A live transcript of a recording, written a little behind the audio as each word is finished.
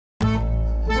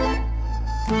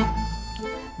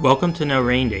Welcome to No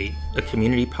Rain Date, a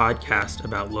community podcast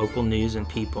about local news and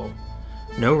people.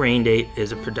 No Rain Date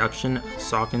is a production of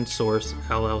Saucon Source,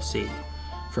 LLC.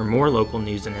 For more local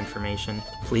news and information,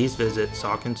 please visit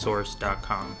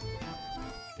sauconsource.com.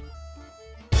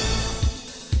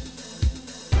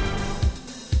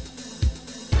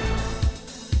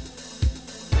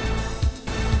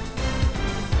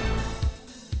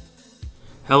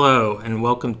 Hello, and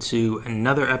welcome to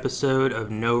another episode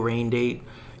of No Rain Date,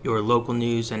 your local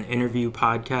news and interview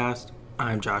podcast.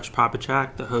 I'm Josh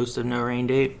Popachak, the host of No Rain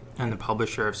Date and the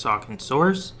publisher of Saucon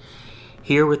Source,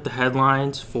 here with the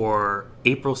headlines for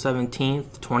April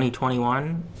 17th,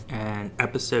 2021, and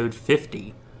episode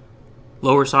 50.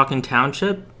 Lower Saucon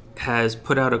Township has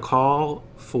put out a call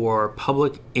for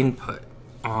public input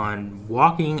on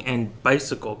walking and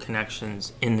bicycle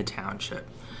connections in the township.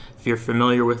 If you're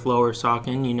familiar with Lower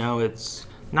Saucon, you know it's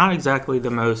not exactly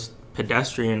the most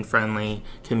pedestrian-friendly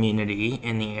community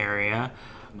in the area.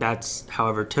 That's,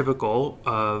 however, typical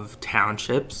of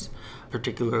townships,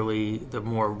 particularly the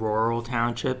more rural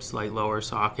townships like Lower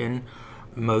Saucon.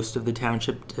 Most of the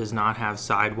township does not have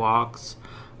sidewalks,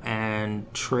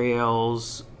 and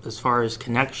trails, as far as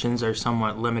connections, are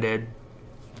somewhat limited.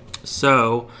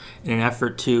 So, in an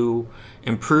effort to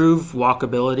improve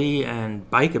walkability and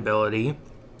bikeability,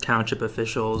 township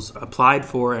officials applied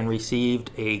for and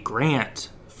received a grant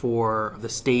for the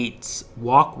state's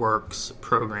WalkWorks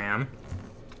program.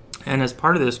 And as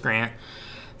part of this grant,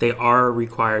 they are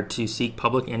required to seek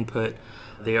public input.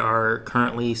 They are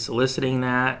currently soliciting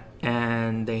that,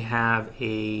 and they have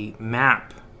a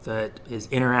map that is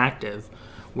interactive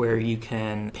where you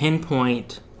can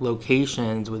pinpoint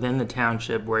locations within the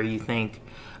township where you think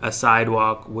a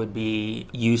sidewalk would be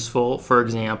useful. For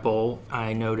example,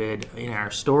 I noted in our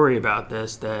story about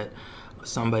this that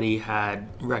somebody had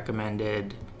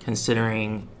recommended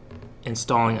considering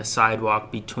installing a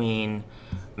sidewalk between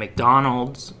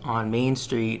McDonald's on Main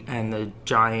Street and the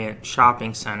giant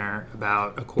shopping center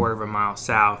about a quarter of a mile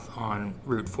south on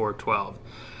Route 412.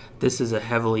 This is a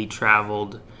heavily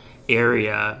traveled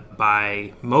area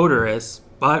by motorists,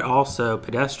 but also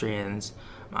pedestrians.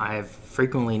 I've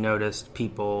frequently noticed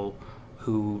people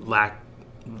who lack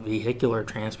vehicular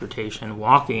transportation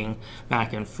walking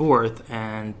back and forth,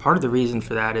 and part of the reason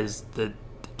for that is that the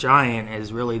Giant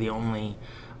is really the only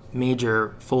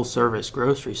major full-service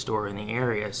grocery store in the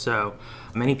area, so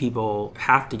many people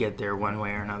have to get there one way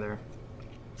or another,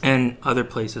 and other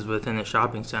places within the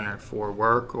shopping center for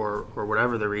work or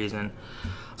whatever the reason.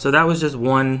 So that was just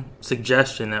one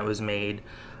suggestion that was made.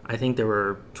 I think there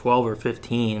were 12 or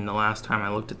 15 the last time I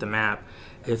looked at the map.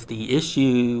 If the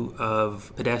issue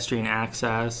of pedestrian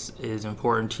access is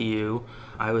important to you,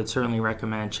 I would certainly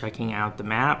recommend checking out the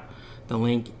map. The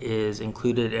link is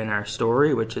included in our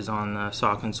story, which is on the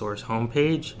Saucon Source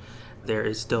homepage. There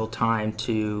is still time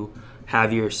to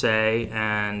have your say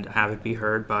and have it be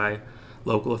heard by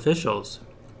local officials.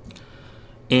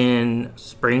 In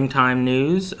springtime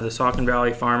news, the Saucon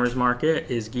Valley Farmers Market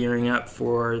is gearing up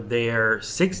for their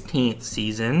 16th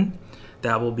season.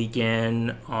 That will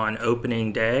begin on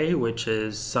opening day, which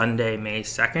is Sunday, May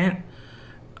 2nd.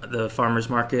 The farmers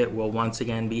market will once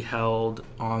again be held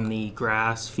on the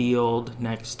grass field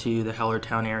next to the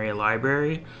Hellertown Area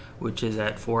Library, which is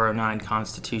at 409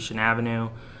 Constitution Avenue,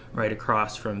 right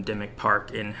across from Dimmock Park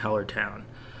in Hellertown.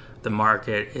 The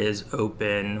market is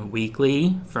open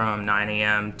weekly from 9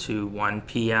 a.m. to 1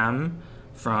 p.m.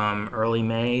 from early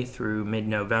May through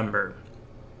mid-November.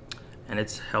 And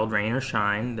it's held rain or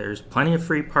shine. There's plenty of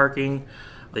free parking.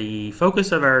 The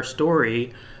focus of our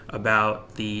story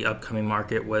about the upcoming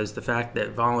market was the fact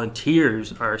that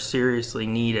volunteers are seriously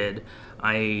needed.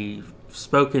 I've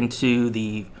spoken to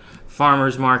the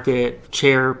farmers market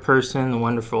chairperson, the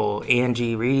wonderful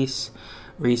Angie Reese,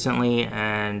 recently,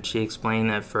 and she explained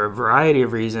that for a variety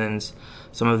of reasons,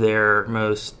 some of their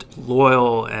most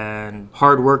loyal and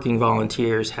hardworking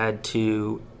volunteers had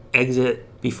to exit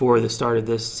before the start of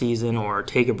this season or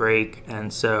take a break,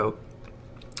 and so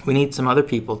we need some other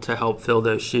people to help fill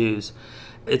those shoes.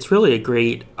 It's really a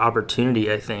great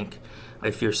opportunity, I think,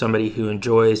 if you're somebody who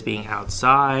enjoys being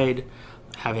outside,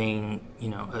 having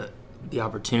the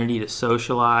opportunity to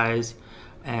socialize,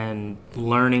 and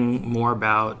learning more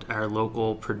about our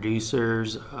local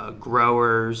producers,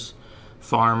 growers,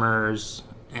 farmers,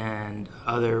 and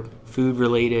other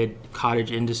food-related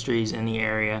cottage industries in the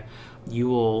area. You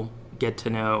will get to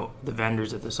know the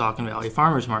vendors at the Saucon Valley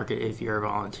Farmers Market if you're a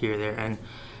volunteer there,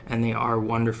 and they are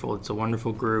wonderful. It's a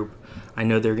wonderful group. I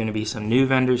know there are going to be some new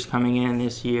vendors coming in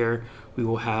this year. We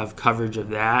will have coverage of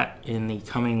that in the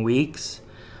coming weeks,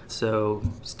 so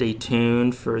stay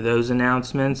tuned for those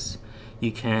announcements.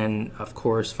 You can, of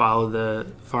course, follow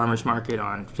the farmers market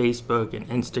on Facebook and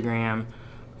Instagram.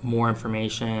 More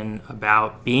information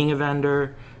about being a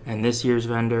vendor and this year's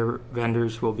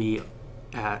vendors will be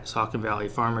at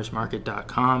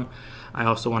SauconValleyFarmersMarket.com. I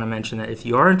also want to mention that if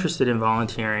you are interested in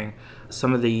volunteering,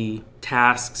 some of the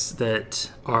tasks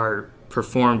that are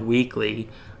performed weekly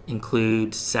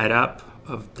include setup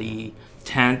of the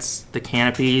tents, the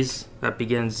canopies, that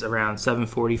begins around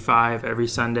 7:45 every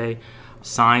Sunday,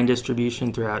 sign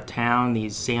distribution throughout town.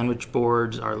 These sandwich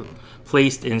boards are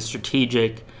placed in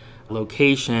strategic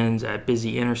locations at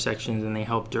busy intersections, and they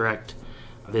help direct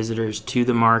visitors to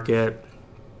the market.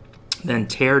 Then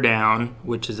tear down,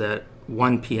 which is at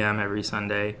 1 p.m. every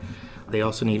Sunday. They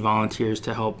also need volunteers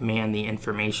to help man the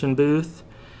information booth,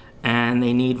 and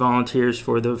they need volunteers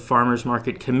for the farmers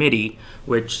market committee,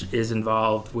 which is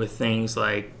involved with things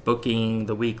like booking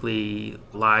the weekly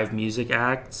live music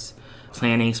acts,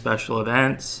 planning special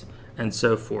events, and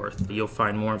so forth. You'll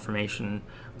find more information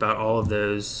about all of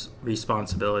those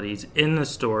responsibilities in the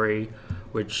story,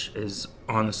 which is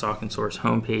on the Saucon Source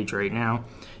homepage right now.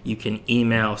 You can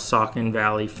email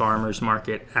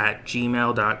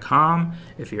SauconValleyFarmersMarket@gmail.com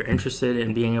if you're interested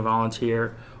in being a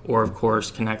volunteer, or of course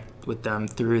connect with them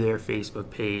through their Facebook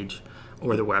page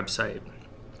or the website.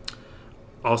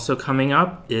 Also coming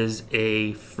up is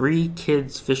a free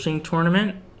kids fishing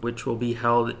tournament, which will be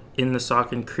held in the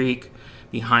Saucon Creek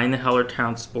behind the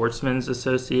Hellertown Sportsmen's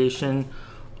Association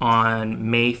on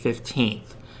May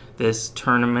 15th. This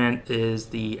tournament is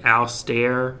the Al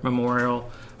Stair Memorial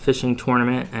Fishing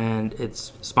Tournament, and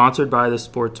it's sponsored by the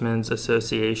Sportsmen's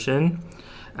Association.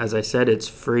 As I said, it's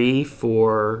free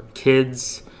for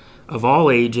kids of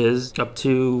all ages up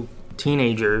to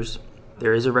teenagers.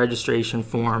 There is a registration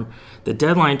form. The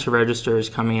deadline to register is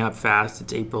coming up fast.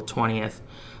 It's April 20th.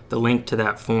 The link to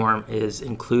that form is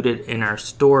included in our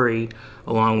story,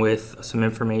 along with some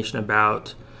information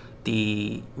about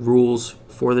the rules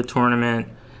for the tournament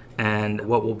and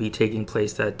what will be taking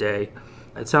place that day.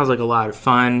 It sounds like a lot of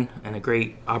fun and a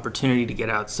great opportunity to get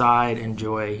outside,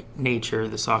 enjoy nature.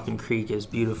 The Saucon Creek is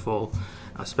beautiful,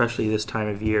 especially this time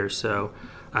of year, so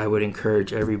I would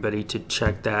encourage everybody to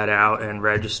check that out and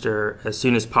register as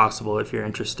soon as possible if you're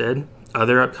interested.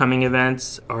 Other upcoming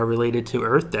events are related to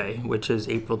Earth Day, which is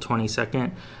April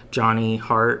 22nd. Johnny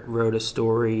Hart wrote a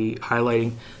story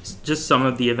highlighting just some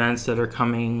of the events that are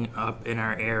coming up in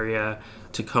our area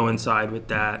to coincide with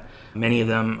that. Many of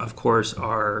them, of course,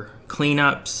 are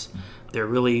cleanups. There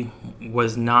really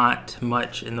was not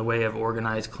much in the way of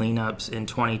organized cleanups in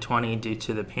 2020 due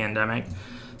to the pandemic.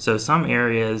 So some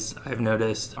areas I've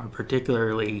noticed are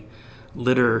particularly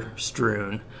litter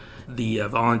strewn. The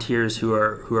volunteers who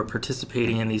are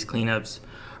participating in these cleanups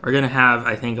are going to have,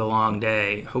 I think, a long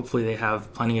day. Hopefully they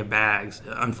have plenty of bags.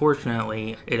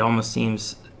 Unfortunately, it almost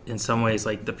seems in some ways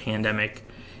like the pandemic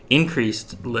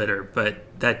increased litter, but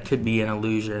that could be an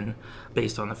illusion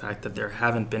based on the fact that there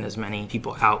haven't been as many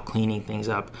people out cleaning things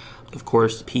up. Of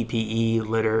course, PPE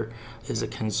litter is a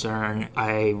concern.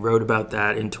 I wrote about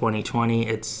that in 2020.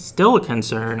 It's still a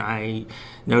concern. I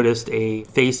noticed a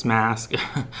face mask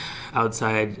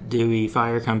outside Dewey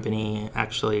Fire Company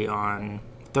actually on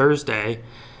Thursday,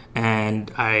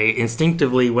 and I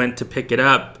instinctively went to pick it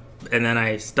up, and then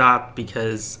I stopped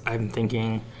because I'm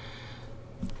thinking,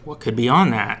 what could be on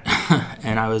that?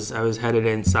 And I was headed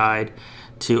inside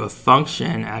to a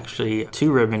function, actually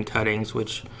 2 ribbon cuttings,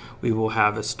 which we will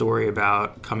have a story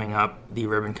about coming up, the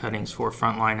ribbon cuttings for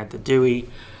Frontline at the Dewey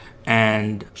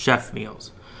and chef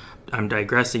meals. I'm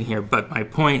digressing here, but my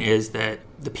point is that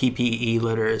the PPE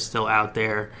litter is still out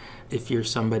there. If you're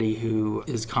somebody who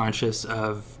is conscious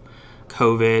of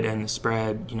COVID and the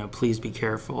spread, please be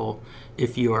careful.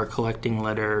 If you are collecting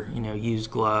litter, use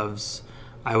gloves.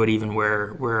 I would even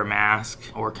wear a mask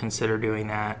or consider doing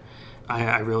that.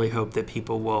 I really hope that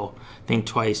people will think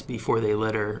twice before they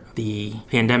litter. The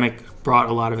pandemic brought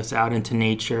a lot of us out into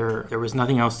nature. There was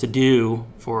nothing else to do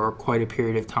for quite a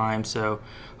period of time, so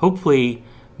hopefully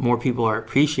more people are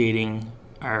appreciating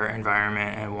our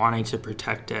environment and wanting to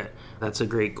protect it. That's a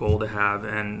great goal to have,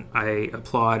 and I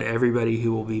applaud everybody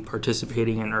who will be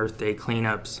participating in Earth Day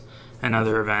cleanups and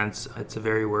other events. It's a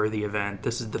very worthy event.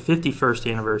 This is the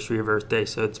 51st anniversary of Earth Day,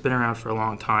 so it's been around for a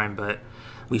long time, but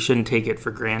we shouldn't take it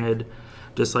for granted,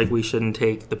 just like we shouldn't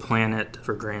take the planet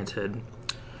for granted.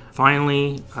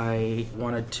 Finally, I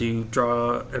wanted to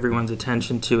draw everyone's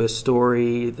attention to a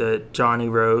story that Johnny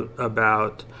wrote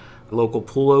about local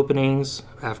pool openings.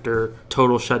 After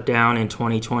total shutdown in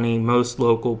 2020, most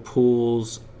local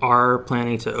pools are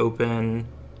planning to open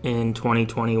in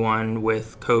 2021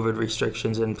 with COVID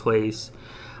restrictions in place.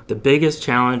 The biggest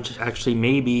challenge actually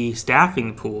may be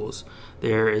staffing the pools.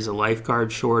 There is a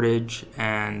lifeguard shortage,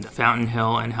 and Fountain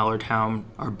Hill and Hellertown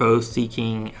are both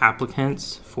seeking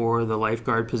applicants for the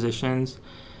lifeguard positions.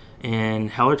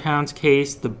 In Hellertown's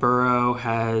case, the borough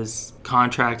has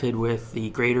contracted with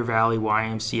the Greater Valley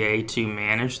YMCA to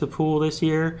manage the pool this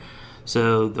year.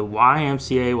 So the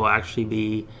YMCA will actually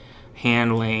be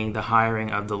handling the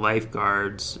hiring of the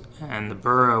lifeguards, and the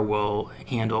borough will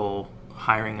handle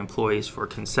hiring employees for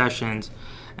concessions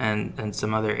and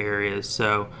some other areas.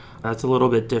 So that's a little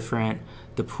bit different.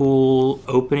 The pool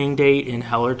opening date in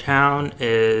Hellertown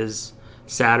is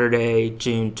Saturday,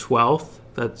 June 12th.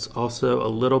 That's also a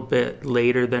little bit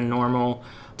later than normal.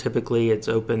 Typically, it's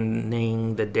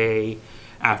opening the day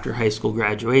after high school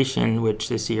graduation, which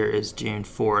this year is June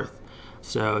 4th.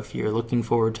 So if you're looking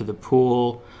forward to the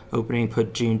pool opening,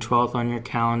 put June 12th on your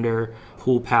calendar.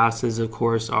 Pool passes, of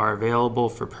course, are available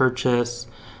for purchase.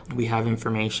 We have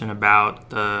information about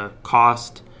the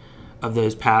cost of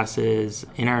those passes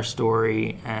in our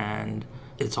story, and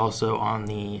it's also on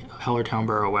the Hellertown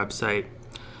Borough website.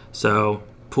 So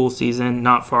pool season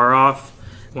not far off.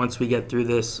 Once we get through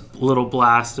this little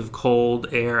blast of cold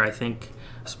air, I think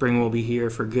spring will be here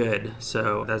for good.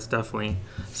 So that's definitely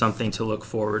something to look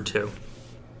forward to.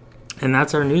 And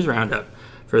that's our news roundup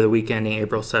for the week ending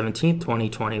April 17th,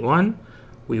 2021.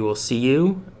 We will see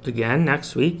you again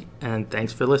next week, and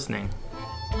thanks for listening.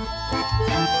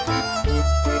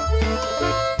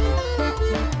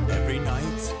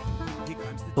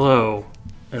 Hello,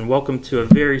 and welcome to a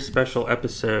very special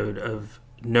episode of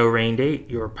No Rain Date,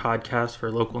 your podcast for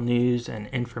local news and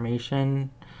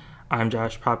information. I'm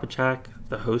Josh Popachak,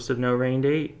 the host of No Rain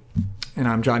Date. And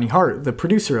I'm Johnny Hart, the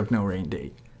producer of No Rain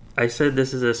Date. I said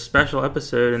this is a special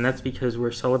episode, and that's because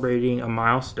we're celebrating a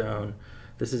milestone.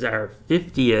 This is our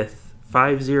 50th,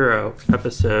 50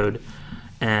 episode,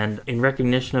 and in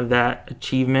recognition of that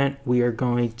achievement, we are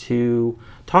going to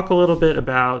talk a little bit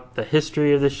about the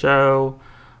history of the show,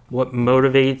 what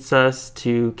motivates us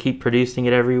to keep producing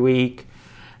it every week,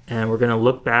 and we're going to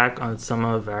look back on some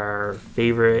of our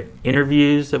favorite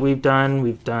interviews that we've done.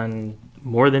 We've done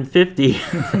more than 50,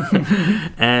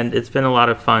 and it's been a lot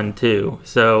of fun too.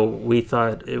 So we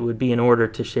thought it would be in order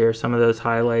to share some of those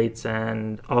highlights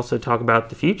and also talk about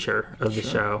the future of the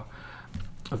show.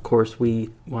 Of course, we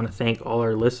want to thank all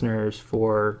our listeners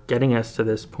for getting us to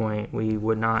this point. We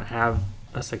would not have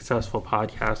a successful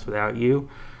podcast without you.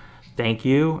 Thank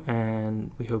you,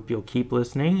 and we hope you'll keep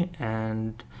listening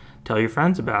and tell your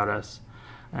friends about us.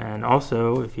 And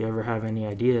also, if you ever have any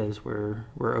ideas, we're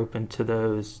open to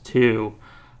those too.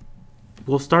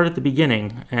 We'll start at the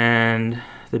beginning, and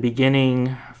the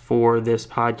beginning for this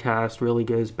podcast really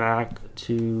goes back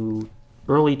to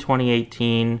early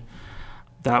 2018.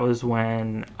 That was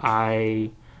when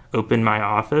I opened my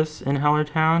office in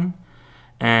Hellertown,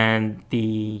 and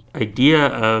the idea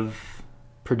of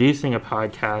producing a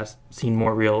podcast seemed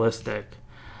more realistic.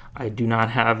 I do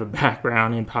not have a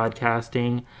background in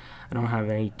podcasting. I don't have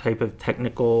any type of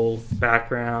technical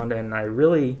background, and I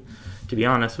really, to be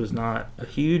honest, was not a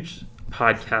huge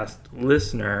podcast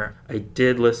listener. I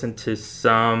did listen to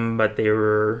some, but they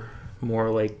were more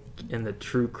like in the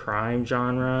true crime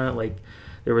genre. Like,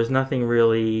 there was nothing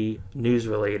really news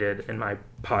related in my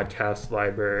podcast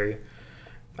library.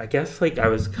 I guess like I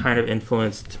was kind of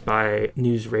influenced by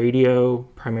news radio,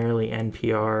 primarily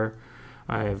NPR.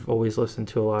 I've always listened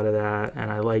to a lot of that, and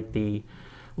I like the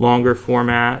longer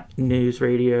format news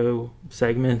radio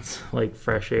segments like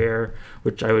Fresh Air,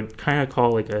 which I would kind of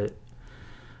call like a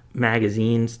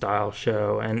magazine style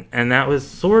show, and that was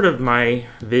sort of my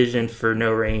vision for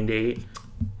No Rain Date.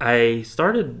 I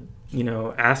started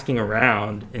asking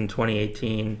around in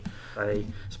 2018. I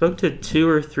spoke to 2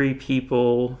 or 3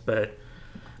 people, but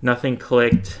nothing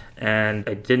clicked, and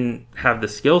I didn't have the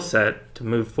skill set to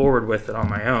move forward with it on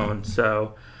my own.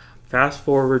 So fast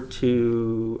forward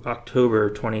to October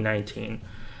 2019.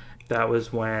 That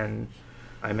was when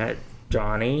I met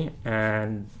Johnny,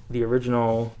 and the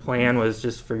original plan was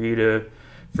just for you to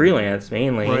freelance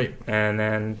mainly. Right. And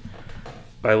then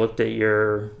I looked at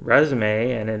your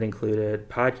resume, and it included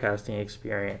podcasting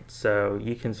experience. So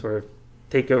you can sort of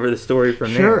take over the story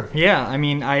from there. Sure, yeah. I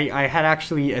mean, I had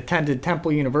actually attended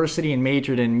Temple University and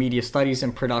majored in media studies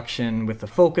and production with a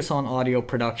focus on audio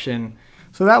production.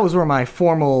 So that was where my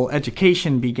formal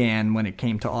education began when it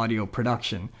came to audio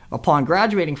production. Upon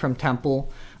graduating from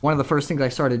Temple, one of the first things I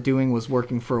started doing was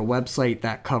working for a website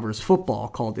that covers football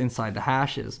called Inside the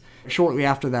Hashes. Shortly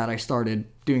after that, I started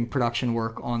doing production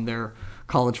work on their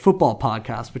college football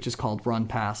podcast, which is called Run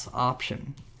Pass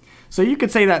Option. So you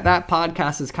could say that that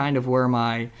podcast is kind of where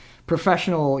my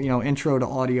professional, intro to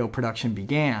audio production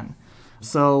began.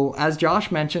 So, as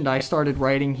Josh mentioned, I started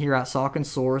writing here at Sock and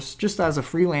Source just as a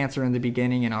freelancer in the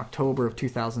beginning in October of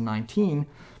 2019.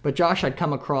 But Josh had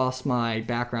come across my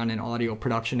background in audio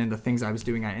production and the things I was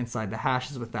doing at Inside the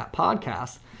Hashes with that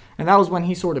podcast. And that was when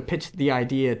he sort of pitched the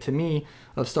idea to me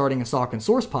of starting a Sock and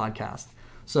Source podcast.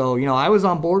 So, I was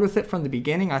on board with it from the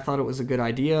beginning. I thought it was a good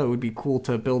idea. It would be cool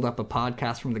to build up a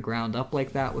podcast from the ground up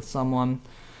like that with someone.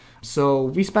 So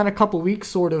we spent a couple weeks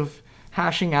sort of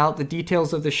hashing out the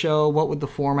details of the show. What would the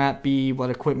format be? What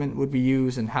equipment would we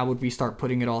use? And how would we start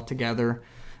putting it all together?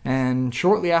 And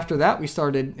shortly after that, we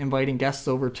started inviting guests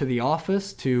over to the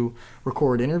office to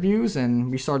record interviews, and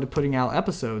we started putting out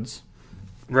episodes.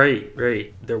 Right.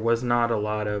 There was not a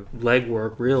lot of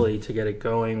legwork, really, to get it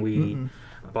going. We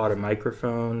bought a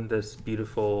microphone, this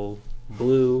beautiful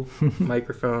blue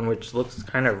microphone, which looks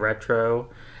kind of retro.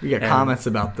 We get comments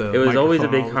about the It was always a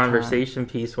microphone big conversation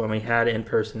piece when we had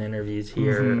in-person interviews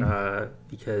here,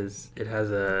 because it has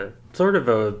a sort of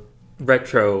a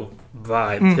retro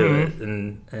vibe to it,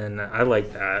 and I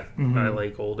like that. I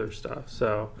like older stuff.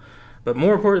 So, but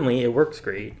more importantly, it works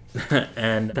great.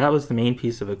 And that was the main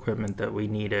piece of equipment that we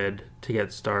needed to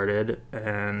get started.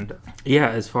 And yeah,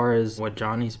 as far as what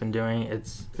Johnny's been doing,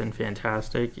 it's been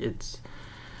fantastic. It's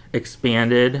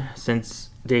expanded since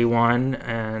day one,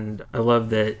 and I love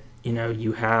that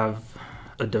you have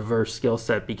a diverse skill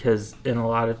set, because in a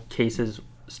lot of cases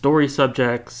story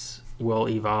subjects will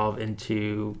evolve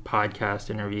into podcast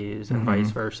interviews and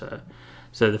vice versa.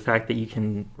 So the fact that you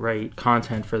can write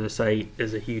content for the site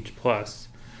is a huge plus.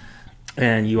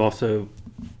 And you also,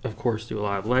 of course, do a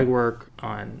lot of legwork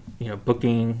on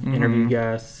booking interview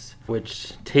guests,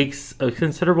 which takes a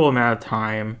considerable amount of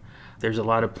time. There's a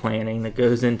lot of planning that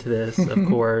goes into this, of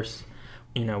course.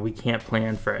 We can't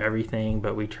plan for everything,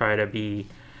 but we try to be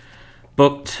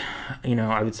booked,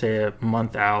 I would say a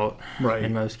month out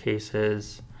in most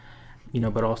cases,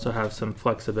 but also have some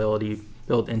flexibility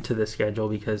built into the schedule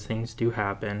because things do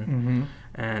happen.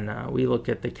 And we look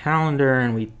at the calendar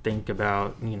and we think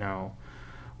about,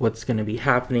 what's going to be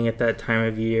happening at that time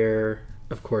of year.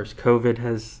 Of course, COVID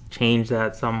has changed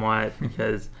that somewhat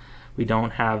because we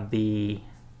don't have the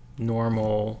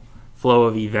normal flow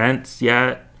of events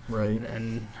yet.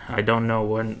 And I don't know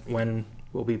when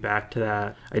we'll be back to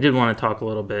that. I did want to talk a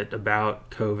little bit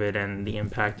about COVID and the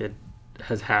impact it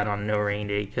has had on No Rain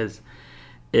Date, because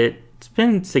it's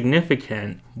been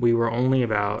significant. We were only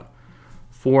about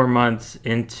 4 months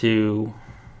into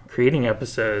creating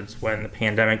episodes when the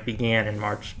pandemic began in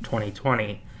March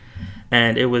 2020,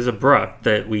 and it was abrupt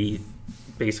that we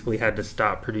basically had to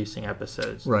stop producing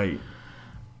episodes.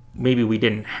 Maybe we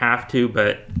didn't have to,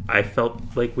 but I felt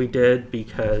like we did,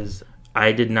 because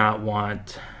I did not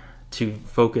want to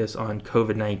focus on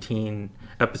COVID-19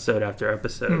 episode after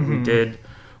episode. We did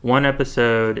one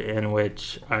episode in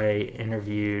which I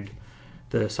interviewed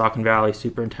the Saucon Valley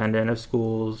Superintendent of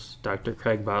Schools, Dr.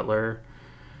 Craig Butler.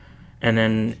 And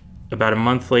then about a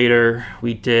month later,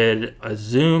 we did a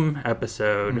Zoom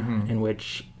episode in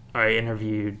which I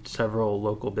interviewed several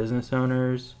local business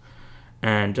owners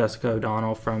and Jessica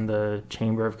O'Donnell from the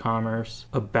Chamber of Commerce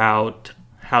about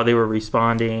how they were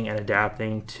responding and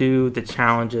adapting to the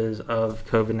challenges of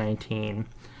COVID-19.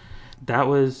 That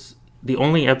was the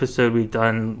only episode we've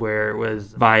done where it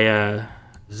was via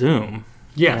Zoom.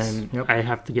 And I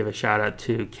have to give a shout out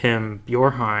to Kim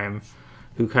Bjorheim,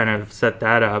 who kind of set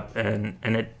that up, and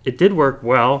it did work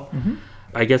well.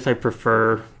 I guess I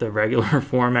prefer the regular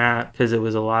format because it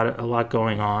was a lot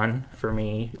going on for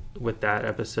me with that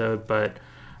episode, but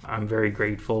I'm very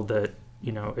grateful that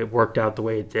it worked out the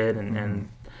way it did, and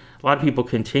a lot of people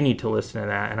continue to listen to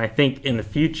that. And I think in the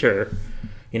future,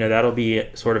 that'll be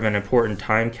sort of an important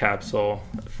time capsule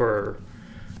for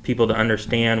people to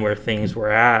understand where things were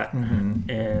at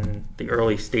in the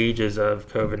early stages of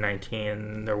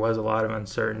COVID-19. There was a lot of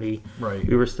uncertainty.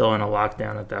 We were still in a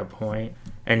lockdown at that point.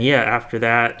 And yeah, after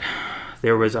that,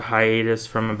 there was a hiatus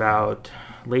from about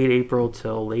late April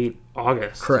till late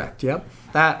August. Correct, yep.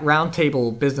 That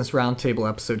business roundtable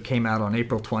episode came out on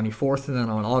April 24th, and then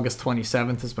on August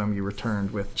 27th is when we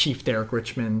returned with Chief Derek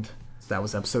Richmond. That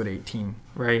was episode 18.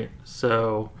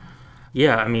 So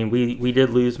yeah, I mean, we did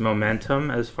lose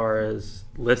momentum as far as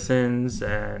listens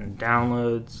and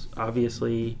downloads.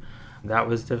 Obviously, that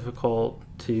was difficult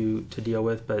to deal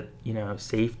with, but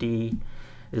safety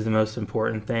is the most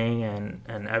important thing.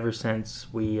 And ever since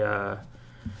we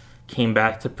came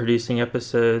back to producing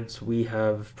episodes, we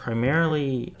have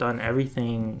primarily done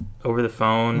everything over the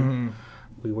phone.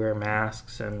 We wear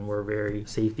masks, and we're very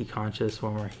safety conscious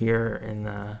when we're here in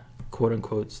the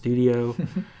quote-unquote studio.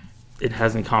 it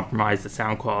hasn't compromised the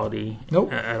sound quality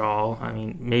Nope. at all. I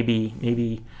mean,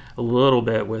 maybe a little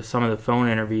bit with some of the phone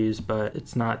interviews, but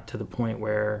it's not to the point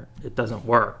where it doesn't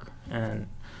work. And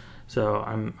so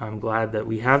I'm glad that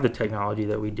we have the technology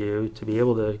that we do to be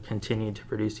able to continue to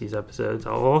produce these episodes.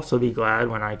 I'll also be glad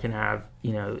when I can have,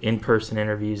 in-person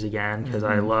interviews again, because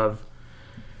I love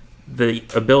the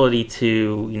ability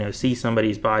to, see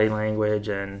somebody's body language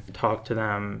and talk to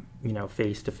them,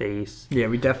 face to face. Yeah,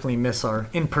 we definitely miss our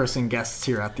in-person guests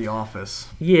here at the office.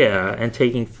 Yeah, and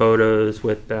taking photos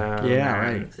with them. Yeah,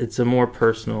 right. It's a more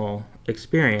personal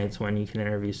experience when you can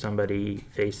interview somebody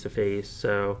face to face.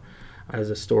 So as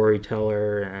a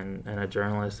storyteller and a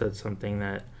journalist, that's something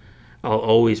that I'll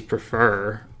always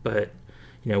prefer. But,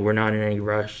 we're not in any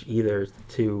rush either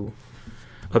to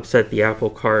upset the apple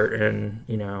cart and,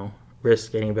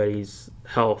 risk anybody's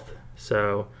health.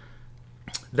 So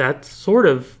that sort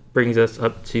of brings us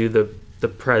up to the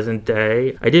present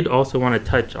day. I did also want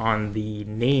to touch on the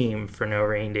name for No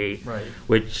Rain Date, Right.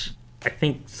 which I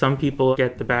think some people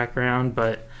get the background,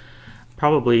 but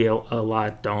probably a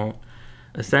lot don't.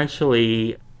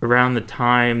 Essentially, around the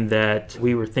time that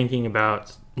we were thinking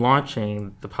about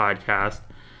launching the podcast,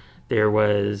 there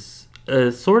was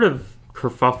a sort of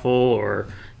kerfuffle or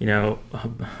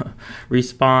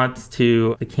response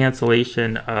to the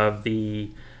cancellation of the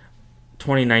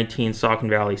 2019 Saucon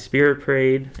Valley Spirit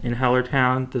Parade in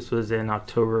Hellertown. This was in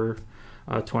October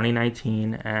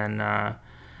 2019, and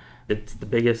it's the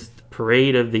biggest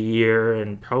parade of the year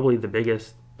and probably the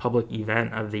biggest public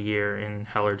event of the year in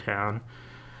Hellertown.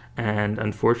 And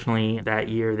unfortunately, that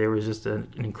year there was just an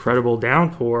incredible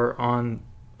downpour on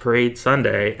Parade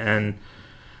Sunday, and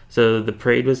so the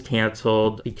parade was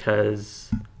canceled because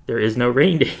there is no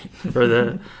rain date for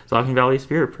the Saucon Valley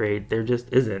Spirit Parade. There just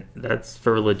isn't. That's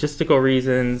for logistical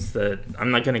reasons that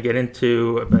I'm not going to get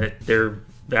into, but they're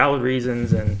valid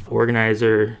reasons, and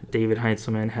organizer David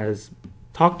Heinzelman has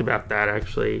talked about that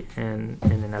actually in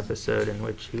an episode in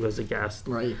which he was a guest.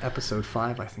 Right, episode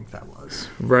 5, I think that was.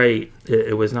 Right.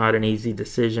 It was not an easy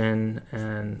decision,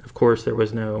 and of course there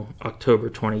was no October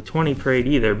 2020 parade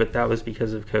either, but that was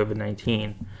because of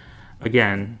COVID-19.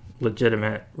 Again,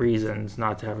 legitimate reasons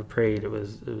not to have a parade. It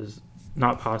was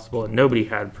not possible, and nobody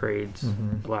had parades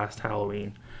last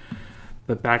Halloween.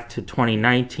 But back to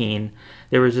 2019,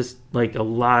 there was just like a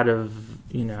lot of,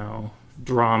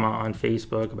 drama on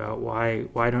Facebook about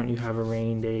why don't you have a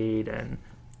rain date, and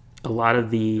a lot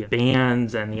of the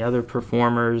bands and the other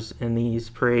performers in these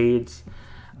parades,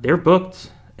 they're booked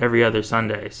every other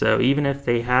Sunday. So even if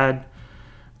they had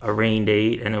a rain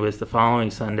date and it was the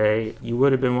following Sunday, you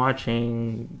would have been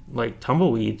watching like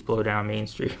tumbleweeds blow down Main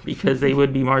Street because they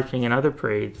would be marching in other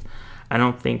parades. I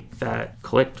don't think that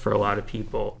clicked for a lot of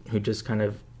people who just kind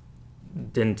of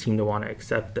didn't seem to want to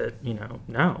accept that,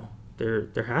 no,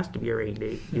 there has to be a rain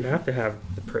date. You have to have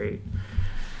the parade.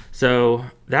 So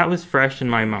that was fresh in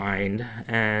my mind,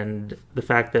 and the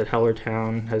fact that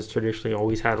Hellertown has traditionally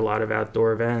always had a lot of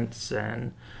outdoor events,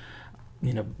 and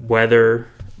weather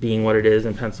being what it is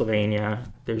in Pennsylvania,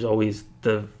 there's always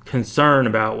the concern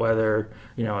about whether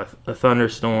a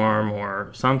thunderstorm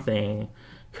or something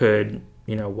could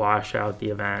wash out the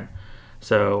event.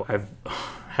 So I've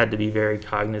had to be very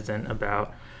cognizant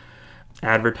about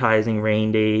advertising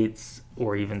rain dates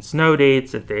or even snow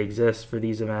dates if they exist for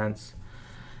these events.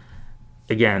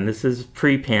 Again, this is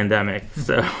pre-pandemic,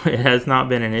 so it has not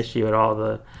been an issue at all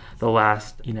the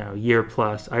last year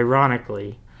plus,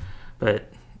 ironically.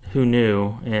 But who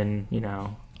knew in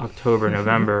October,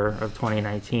 November of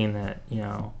 2019 that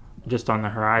just on the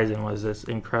horizon was this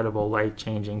incredible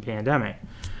life-changing pandemic.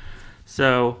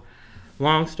 So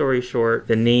long story short,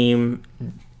 the name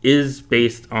is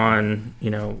based on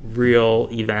real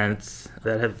events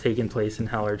that have taken place in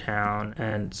Hellertown,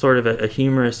 and sort of a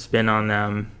humorous spin on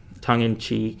them,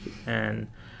 tongue-in-cheek, and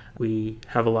we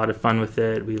have a lot of fun with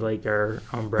it. We like our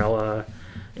umbrella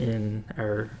in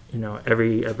our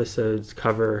every episode's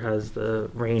cover has the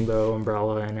rainbow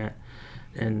umbrella in it,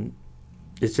 and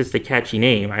it's just a catchy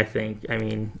name, I think. I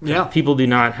mean, yeah. People do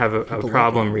not have a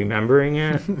problem remembering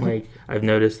it. Like, I've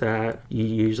noticed that. You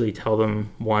usually tell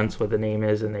them once what the name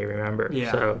is and they remember.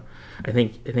 Yeah. So I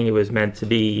think it was meant to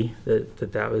be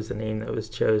that was the name that was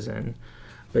chosen.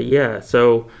 But yeah,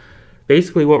 so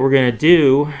basically what we're going to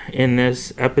do in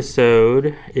this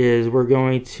episode is we're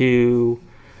going to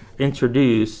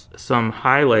introduce some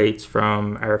highlights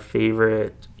from our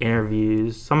favorite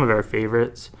interviews, some of our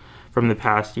favorites from the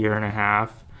past year and a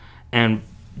half, and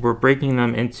we're breaking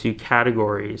them into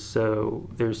categories, so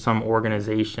there's some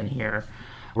organization here.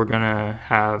 We're going to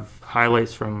have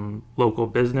highlights from local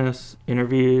business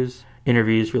interviews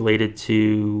related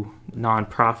to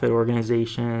nonprofit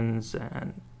organizations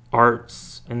and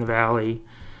arts in the Valley.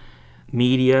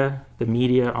 Media, the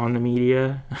media on the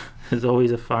media is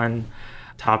always a fun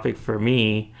topic for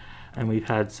me. And we've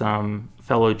had some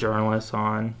fellow journalists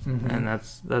on, and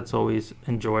that's always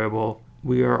enjoyable.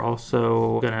 We are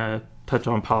also going to touch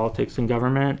on politics and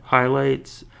government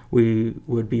highlights. We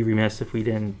would be remiss if we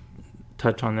didn't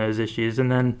touch on those issues. And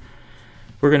then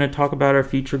we're going to talk about our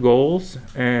future goals,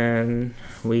 and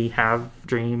we have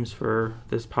dreams for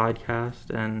this podcast,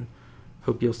 and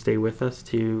hope you'll stay with us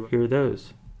to hear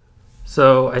those.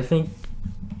 So I think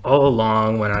all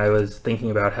along when I was thinking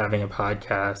about having a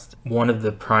podcast, one of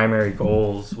the primary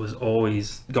goals was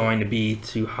always going to be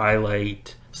to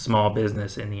highlight small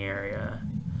business in the area.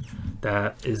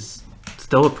 That is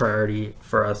still a priority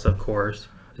for us, of course.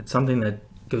 It's something that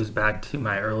goes back to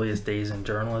my earliest days in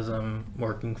journalism,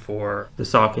 working for the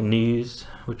Saucon News,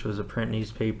 which was a print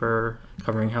newspaper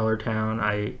covering Hellertown.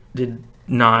 I did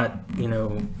not,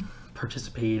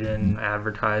 participate in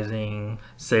advertising,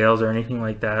 sales, or anything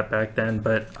like that back then,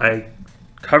 but I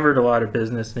covered a lot of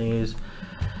business news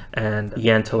and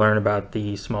began to learn about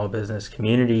the small business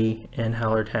community in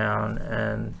Hellertown,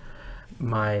 and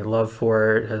my love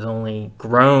for it has only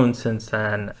grown since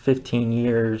then. 15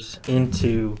 years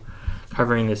into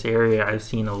covering this area, I've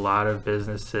seen a lot of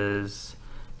businesses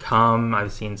come,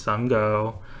 I've seen some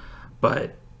go,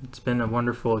 but it's been a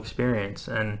wonderful experience,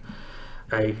 and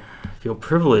I feel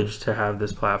privileged to have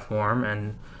this platform,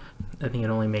 and I think it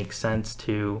only makes sense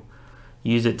to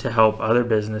use it to help other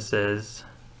businesses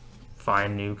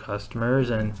find new customers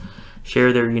and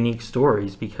share their unique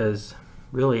stories, because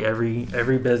really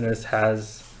every business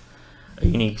has a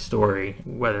unique story,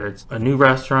 whether it's a new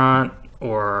restaurant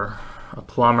or a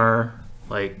plumber.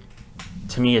 Like,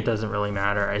 to me, it doesn't really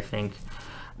matter. I think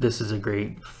this is a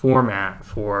great format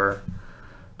for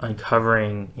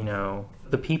uncovering,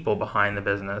 the people behind the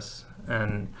business,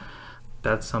 and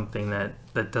that's something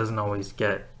that doesn't always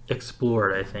get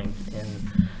explored, I think,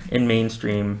 in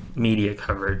mainstream media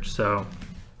coverage. So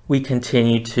we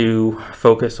continue to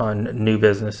focus on new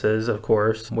businesses, of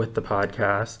course, with the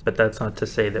podcast, but that's not to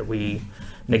say that we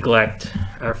neglect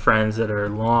our friends that are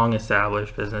long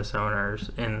established business owners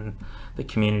in the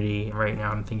community. Right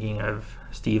now I'm thinking of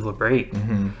Steve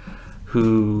LeBrake,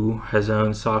 who has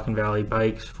owned Saucon Valley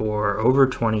Bikes for over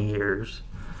 20 years.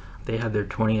 They had their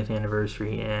 20th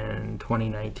anniversary in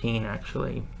 2019,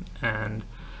 actually. And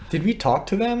did we talk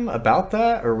to them about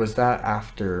that, or was that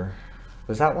after?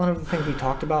 Was that one of the things we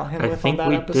talked about him with on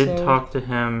that episode? I think we did talk to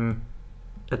him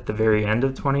at the very end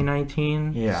of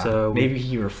 2019. Yeah, so maybe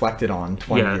he reflected on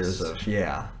 20 years of,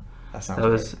 that sounds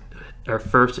was our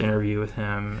first interview with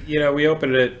him. We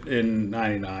opened it in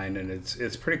 99, and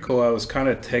it's pretty cool. I was kind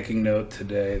of taking note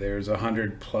today. There's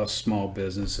 100 plus small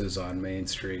businesses on Main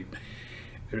Street.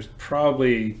 There's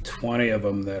probably 20 of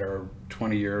them that are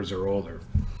 20 years or older.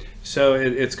 So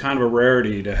it's kind of a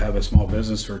rarity to have a small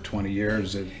business for 20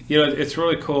 years. It's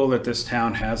really cool that this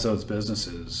town has those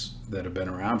businesses that have been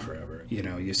around forever.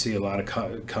 You see a lot of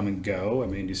come and go. I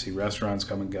mean, you see restaurants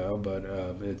come and go, but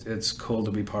it's cool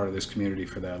to be part of this community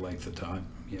for that length of time.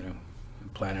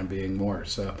 Plan on being more.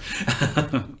 So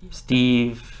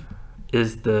Steve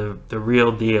is the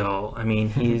real deal. I mean,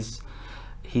 he's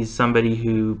somebody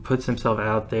who puts himself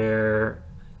out there.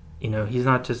 He's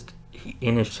not just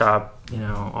in his shop,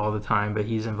 all the time, but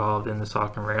he's involved in the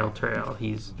Saucon Rail Trail.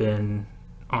 He's been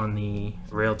on the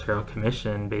Rail Trail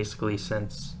Commission basically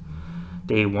since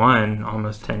day one,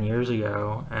 almost 10 years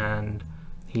ago, and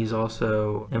he's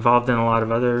also involved in a lot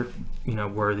of other,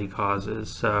 worthy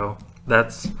causes. So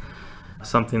that's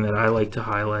something that I like to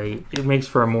highlight. It makes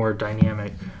for a more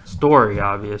dynamic story,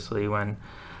 obviously, when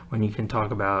you can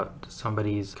talk about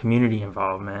somebody's community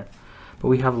involvement. But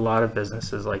we have a lot of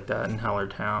businesses like that in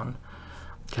Hellertown.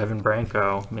 Kevin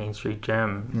Branco, Main Street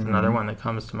Gym, is another one that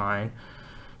comes to mind.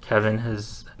 Kevin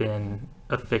has been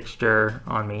a fixture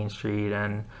on Main Street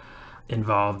and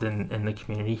involved in the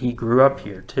community. He grew up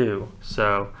here too,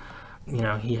 so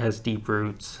he has deep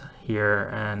roots here,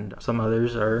 and some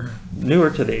others are newer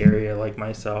to the area, like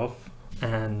myself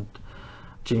and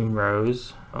June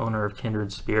Rose, owner of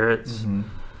Kindred Spirits.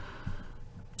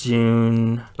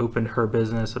 June opened her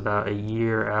business about a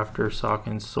year after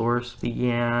Saucon Source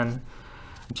began.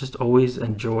 Just always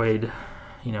enjoyed,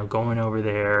 going over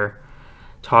there,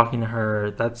 talking to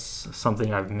her. That's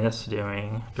something I've missed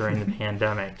doing during the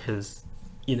pandemic, because,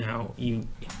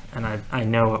 I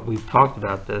know we've talked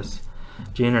about this.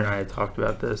 June and I had talked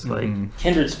about this. Like,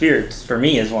 Kindred Spirits for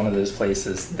me is one of those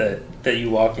places that you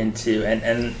walk into,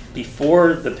 and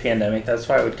before the pandemic, that's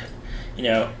why I would,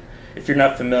 if you're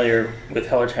not familiar with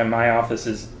Hellertown, my office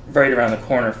is right around the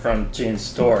corner from June's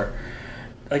store.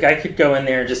 Like, I could go in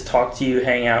there and just talk to you,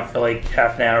 hang out for like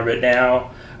half an hour, but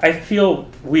now I feel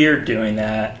weird doing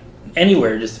that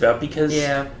anywhere just about because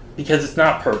it's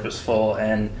not purposeful,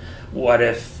 and what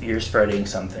if you're spreading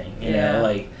something, you know,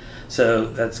 like, so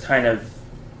that's kind of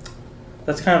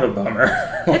a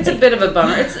bummer. It's a bit of a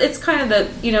bummer. It's kind of the,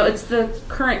 you know, it's the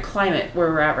current climate where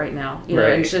we're at right now. You know,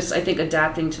 it's just, I think,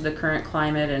 adapting to the current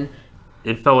climate, and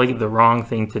it felt like the wrong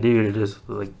thing to do to just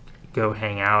like go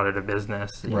hang out at a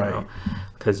business, you know,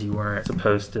 because you weren't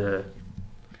supposed to.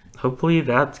 Hopefully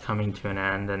that's coming to an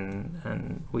end,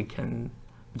 and we can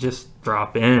just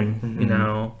drop in, you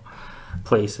know,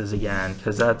 places again,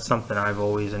 because that's something I've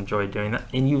always enjoyed doing, that,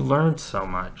 and you learn so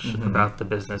much about the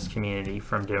business community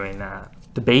from doing that.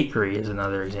 The bakery is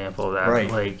another example of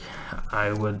that. Like,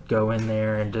 I would go in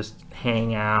there and just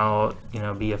hang out, you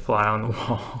know, be a fly on the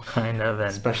wall kind of, and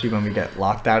especially when we get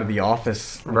locked out of the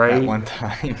office at one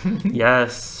time.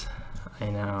 Yes, I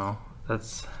know,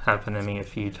 that's happened to me a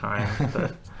few times,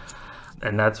 but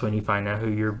and that's when you find out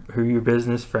who your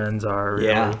business friends are,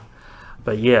 really.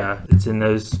 But yeah, it's in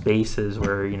those spaces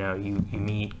where, you know, you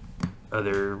meet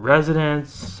other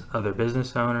residents, other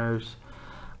business owners.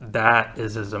 That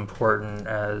is as important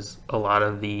as a lot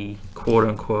of the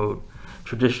quote-unquote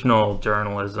traditional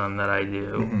journalism that I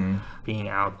do, being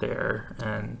out there.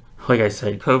 And like I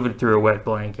said, COVID threw a wet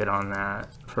blanket on that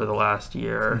for the last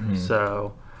year.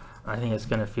 So I think it's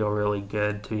going to feel really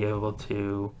good to be able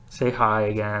to say hi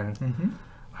again.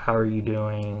 How are you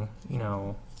doing? You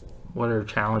know, what are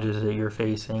challenges that you're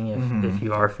facing, if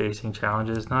you are facing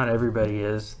challenges. Not everybody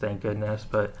is, thank goodness,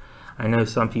 but I know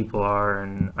some people are,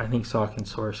 and I think Saucon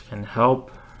Source can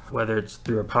help, whether it's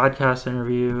through a podcast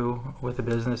interview with a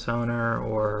business owner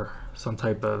or some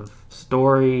type of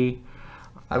story.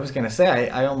 I was going to say,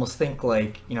 I almost think,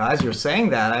 like, you know, as you're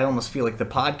saying that, I almost feel like the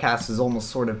podcast has almost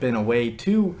sort of been a way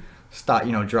to start,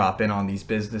 you know, drop in on these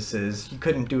businesses. You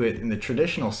couldn't do it in the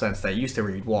traditional sense that used to,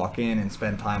 where you'd walk in and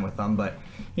spend time with them. But,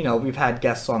 you know, we've had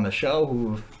guests on the show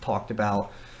who've talked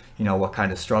about, you know, what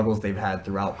kind of struggles they've had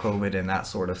throughout COVID and that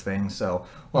sort of thing. So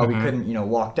while we couldn't, you know,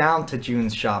 walk down to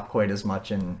June's shop quite as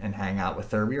much and hang out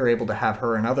with her, we were able to have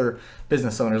her and other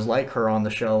business owners like her on the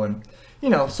show and, you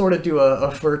know, sort of do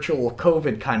a virtual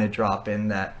COVID kind of drop in.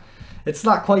 That it's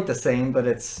not quite the same, but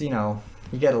it's, you know,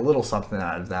 you get a little something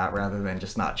out of that rather than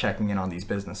just not checking in on these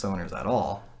business owners at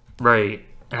all. Right.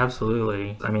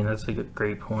 Absolutely. I mean, that's a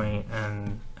great point,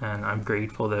 and I'm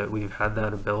grateful that we've had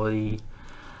that ability.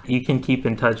 You can keep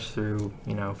in touch through,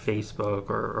 you know, Facebook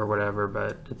or whatever,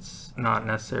 but it's not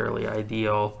necessarily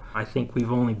ideal. I think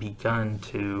we've only begun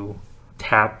to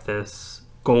tap this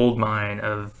gold mine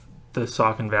of the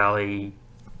Saucon Valley,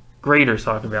 greater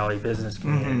Saucon Valley business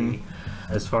community,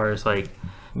 as far as like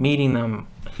meeting them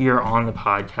here on the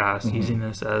podcast, using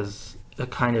this as a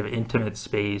kind of intimate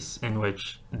space in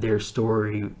which their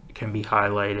story can be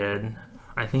highlighted.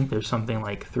 I think there's something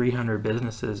like 300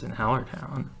 businesses in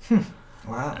Hellertown.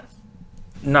 Wow.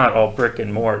 Not all brick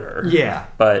and mortar. Yeah.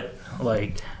 But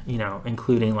like, you know,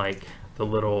 including like the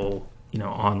little, you know,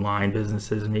 online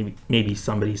businesses, maybe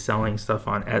somebody selling stuff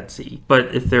on Etsy.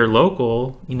 But if they're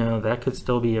local, you know, that could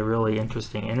still be a really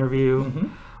interesting interview.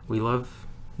 We love,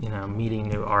 you know, meeting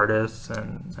new artists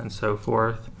and so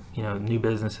forth. You know, new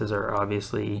businesses are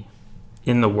obviously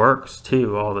in the works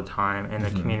too all the time in a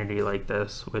community like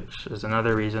this, which is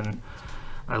another reason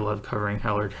I love covering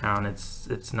Hellertown.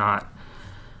 It's not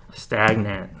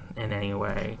stagnant in any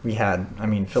way. We had, I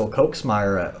mean, Phil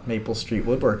Kochsmeyer at Maple Street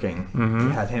Woodworking.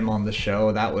 We had him on the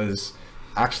show. That was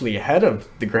actually ahead of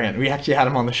the grand. We actually had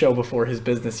him on the show before his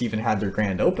business even had their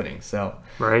grand opening. So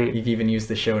we've even used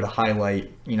the show to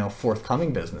highlight, you know,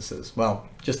 forthcoming businesses. Well,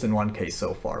 just in one case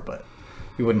so far, but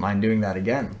we wouldn't mind doing that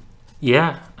again.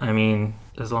 Yeah, I mean,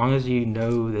 as long as you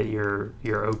know that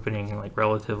you're opening like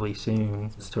relatively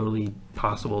soon, it's totally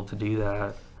possible to do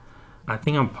that. I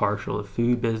think I'm partial to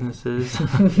food businesses.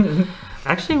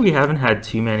 Actually, we haven't had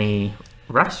too many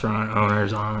restaurant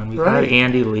owners on. We've had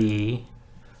Andy Lee.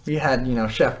 We had, you know,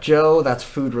 Chef Joe. That's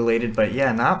food related, but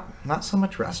yeah, not so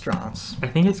much restaurants. I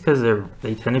think it's because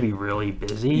they tend to be really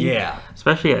busy. Yeah,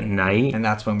 especially at night. And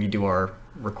that's when we do our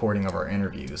recording of our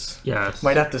interviews. Yes.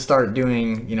 Might have to start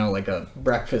doing, you know, like a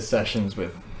breakfast sessions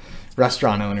with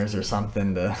restaurant owners or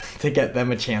something to get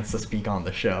them a chance to speak on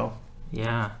the show.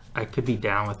 Yeah, I could be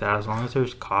down with that as long as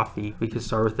there's coffee. We could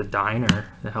start with the diner,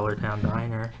 the Hellertown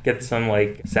Diner. Get some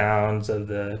like sounds of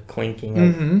the clinking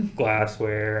of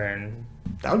glassware and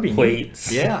that would be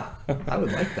plates. Neat. Yeah, I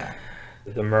would like that.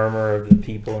 The murmur of the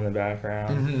people in the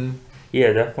background.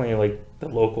 Yeah, definitely like the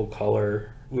local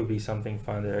color would be something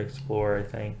fun to explore, I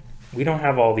think. we don't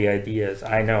have all the ideas.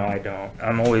 I know I don't.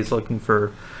 I'm always looking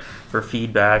for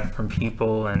feedback from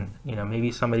people, and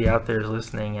maybe somebody out there is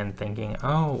listening and thinking,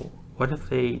 oh, what if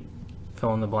they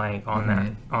fill in the blank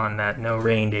on that no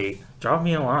rain date? Drop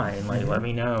me a line, let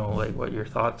me know what your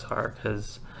thoughts are,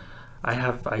 because I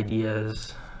have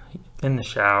ideas in the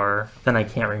shower, then I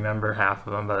can't remember half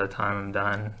of them by the time I'm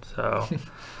done. So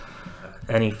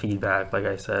any feedback, like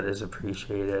I said, is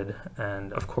appreciated.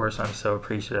 And of course, I'm so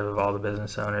appreciative of all the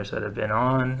business owners that have been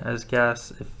on as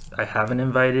guests. If I haven't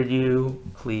invited you,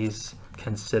 please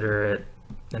consider it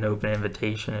an open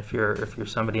invitation. If you're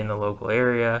somebody in the local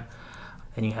area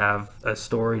and you have a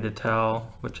story to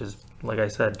tell, which is, like I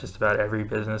said, just about every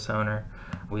business owner,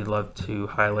 we'd love to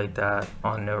highlight that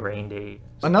on No Rain Date.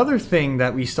 Another thing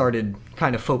that we started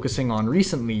kind of focusing on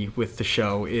recently with the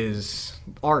show is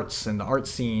arts and the art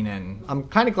scene, and I'm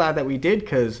kind of glad that we did,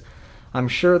 because I'm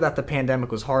sure that the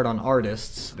pandemic was hard on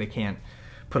artists. They can't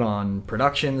put on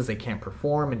productions, they can't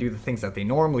perform and do the things that they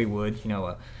normally would.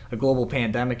 A global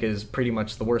pandemic is pretty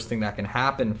much the worst thing that can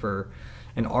happen for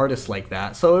an artist like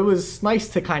that. So it was nice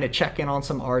to kind of check in on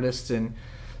some artists and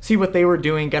see what they were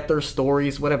doing, get their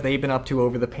stories, what have they been up to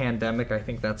over the pandemic. I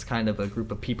think that's kind of a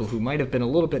group of people who might have been a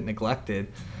little bit neglected.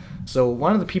 So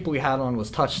one of the people we had on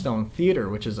was Touchstone Theater,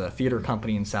 which is a theater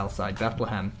company in Southside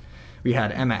Bethlehem. We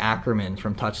had Emma Ackerman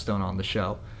from Touchstone on the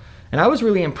show. And I was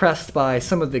really impressed by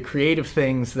some of the creative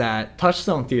things that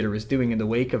Touchstone Theater is doing in the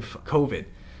wake of COVID,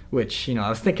 which, I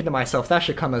was thinking to myself, that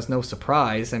should come as no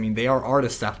surprise. I mean, they are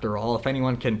artists after all. If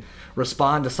anyone can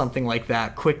respond to something like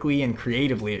that quickly and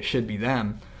creatively, it should be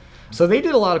them. So they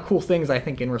did a lot of cool things, I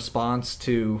think, in response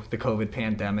to the COVID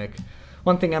pandemic.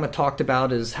 One thing Emma talked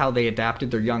about is how they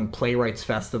adapted their Young Playwrights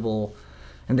Festival,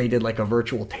 and they did like a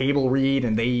virtual table read,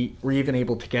 and they were even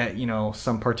able to get,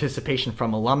 some participation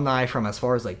from alumni from as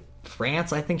far as like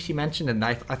France, I think she mentioned, and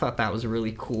I thought that was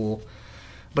really cool.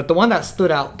 But the one that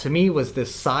stood out to me was this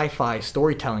sci-fi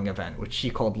storytelling event, which she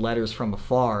called Letters from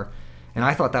Afar. And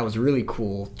I thought that was really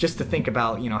cool, just to think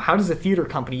about, how does a theater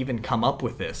company even come up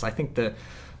with this? I think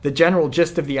the general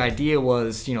gist of the idea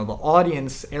was, the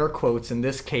audience, air quotes in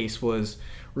this case, was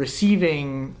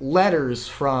receiving letters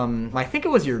from, I think it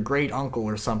was your great uncle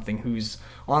or something, who's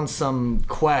on some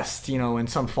quest, in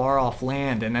some far off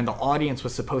land, and then the audience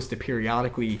was supposed to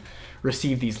periodically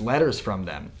receive these letters from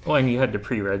them. Well, and you had to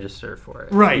pre-register for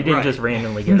it. Right, You didn't just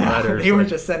randomly get letters. They weren't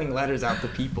just sending letters out to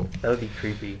people. That would be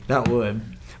creepy. That would.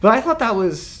 But I thought that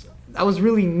was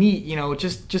really neat,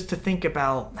 just to think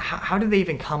about how did they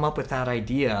even come up with that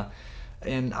idea.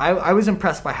 And I was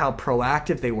impressed by how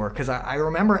proactive they were, because I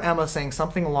remember Emma saying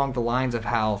something along the lines of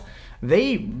how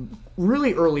they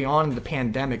really early on in the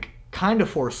pandemic kind of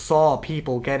foresaw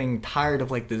people getting tired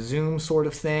of like the Zoom sort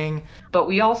of thing. But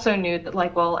we also knew that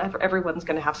everyone's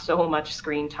going to have so much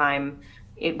screen time.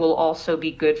 It will also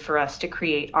be good for us to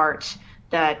create art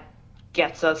that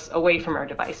gets us away from our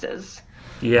devices.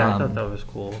 Yeah, I thought that was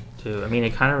cool too. I mean,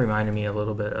 it kind of reminded me a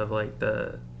little bit of like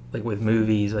with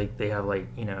movies, like they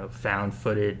have found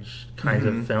footage kinds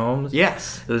of films.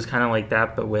 Yes. It was kind of like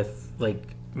that, but with like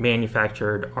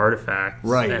manufactured artifacts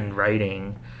and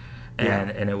writing.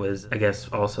 And it was, I guess,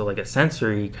 also like a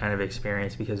sensory kind of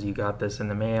experience, because you got this in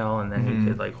the mail, and then you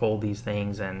could like hold these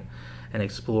things and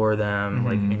explore them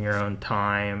like in your own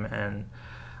time. And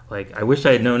like, I wish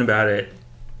I had known about it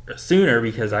sooner,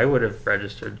 because I would have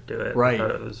registered to do it. Right. I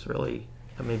thought it was really,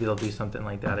 maybe they'll do something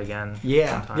like that again.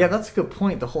 Yeah, that's a good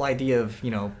point. The whole idea of,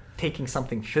 taking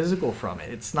something physical from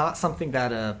it. It's not something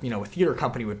that a theater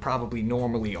company would probably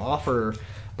normally offer,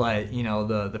 but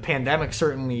the pandemic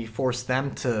certainly forced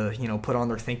them to put on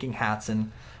their thinking hats,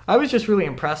 and I was just really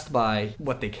impressed by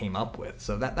what they came up with.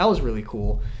 So that was really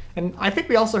cool. And I think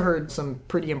we also heard some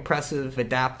pretty impressive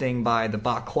adapting by the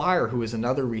Bach Choir, who is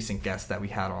another recent guest that we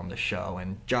had on the show.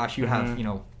 And Josh, you have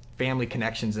family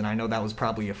connections, and I know that was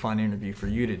probably a fun interview for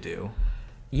you to do.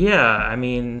 Yeah, I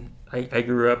mean, I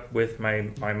grew up with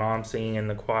my mom singing in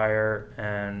the choir,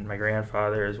 and my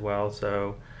grandfather as well,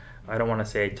 so I don't want to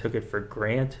say I took it for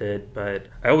granted, but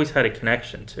I always had a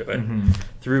connection to it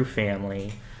through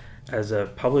family. As a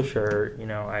publisher,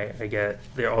 I get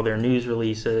all their news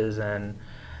releases, and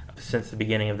since the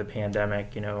beginning of the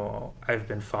pandemic, I've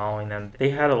been following them. They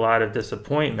had a lot of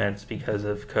disappointments because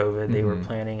of COVID. They were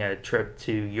planning a trip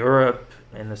to Europe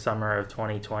in the summer of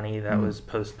 2020 that was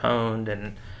postponed,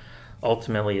 and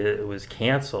ultimately it was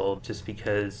canceled just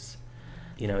because,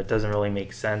 it doesn't really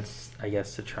make sense, I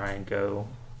guess, to try and go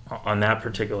on that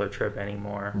particular trip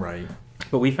anymore. Right.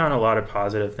 But we found a lot of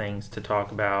positive things to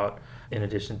talk about in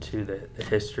addition to the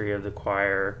history of the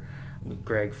choir.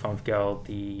 Greg Funfgeld,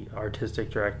 the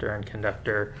artistic director and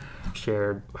conductor,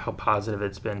 shared how positive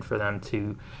it's been for them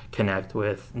to connect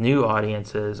with new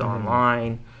audiences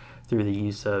online through the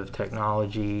use of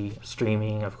technology,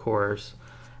 streaming, of course,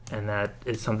 and that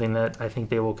is something that I think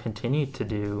they will continue to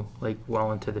do like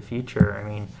well into the future. I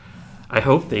mean, I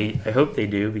hope they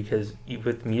do, because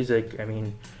with music, I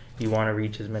mean, you want to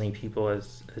reach as many people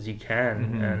as you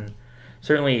can, and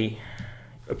certainly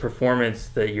a performance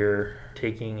that you're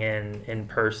taking in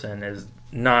person is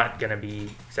not going to be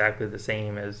exactly the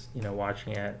same as, you know,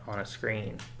 watching it on a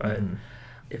screen, but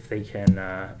if they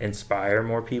can inspire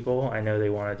more people, I know they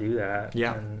want to do that.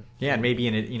 And maybe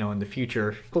in the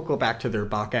future we'll go back to their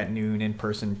Bach at Noon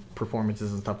in-person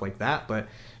performances and stuff like that, but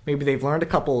maybe they've learned a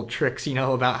couple tricks,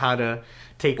 about how to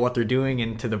take what they're doing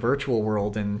into the virtual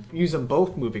world and use them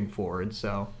both moving forward.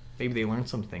 So maybe they learned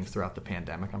some things throughout the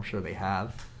pandemic. I'm sure they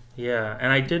have. Yeah,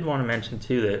 and I did want to mention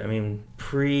too that, I mean,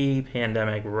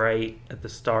 pre-pandemic, right at the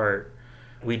start,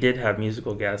 we did have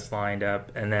musical guests lined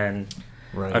up, and then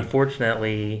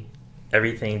unfortunately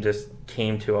everything just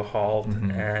came to a halt,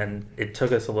 and it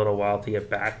took us a little while to get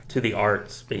back to the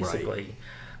arts, basically.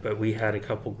 But we had a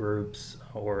couple groups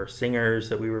or singers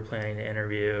that we were planning to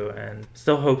interview, and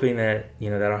still hoping that,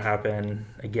 that'll happen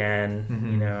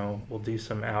again. We'll do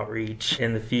some outreach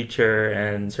in the future,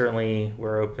 and certainly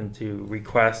we're open to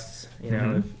requests.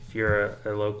 If you're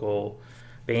a local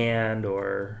band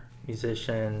or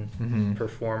musician,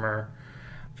 performer,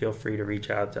 feel free to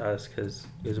reach out to us, because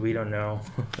we don't know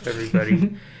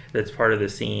everybody that's part of the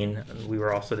scene. We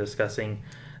were also discussing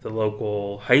the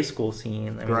local high school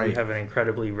scene. I mean, we have an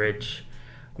incredibly rich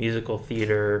musical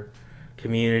theater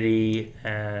community,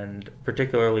 and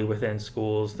particularly within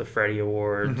schools, the Freddie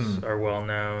Awards are well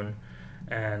known,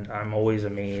 and I'm always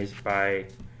amazed by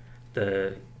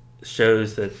the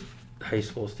shows that high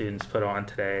school students put on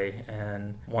today.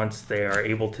 And once they are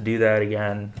able to do that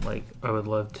again, like, I would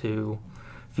love to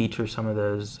feature some of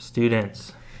those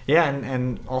students. Yeah,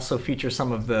 and also feature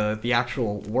some of the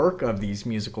actual work of these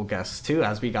musical guests too,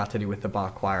 as we got to do with the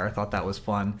Bach Choir. I thought that was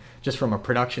fun, just from a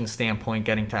production standpoint,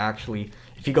 getting to actually,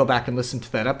 if you go back and listen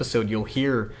to that episode, you'll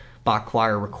hear Bach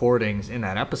Choir recordings in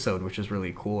that episode, which is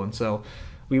really cool. And so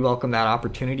we welcome that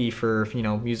opportunity for,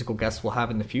 musical guests we'll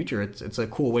have in the future. It's a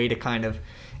cool way to kind of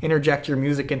interject your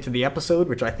music into the episode,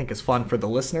 which I think is fun for the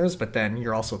listeners, but then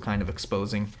you're also kind of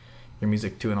exposing your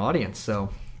music to an audience. So.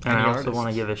 And I also want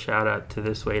to give a shout out to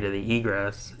This Way to the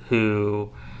Egress, who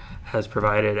has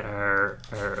provided our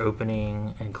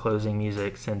opening and closing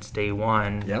music since day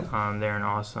one. Yep. They're an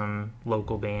awesome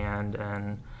local band,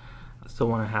 and I still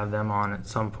want to have them on at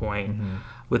some point.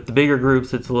 With the bigger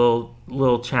groups, it's a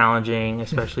little challenging,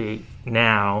 especially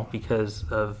now because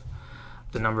of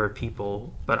the number of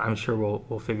people, but I'm sure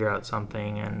we'll figure out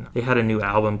something. And they had a new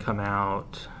album come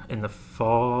out in the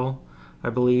fall, I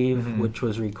believe, which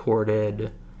was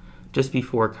recorded just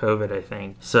before COVID, I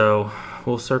think. So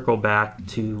we'll circle back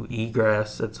to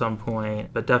Egress at some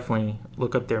point, but definitely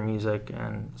look up their music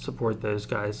and support those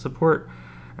guys. Support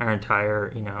our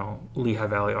entire, Lehigh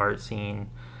Valley art scene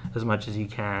as much as you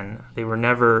can. They were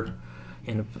never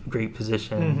in a great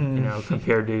position,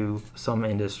 compared to some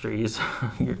industries.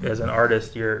 As an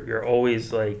artist, you're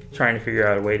always like trying to figure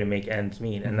out a way to make ends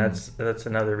meet, and that's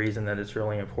another reason that it's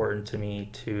really important to me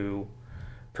to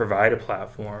provide a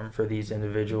platform for these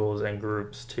individuals and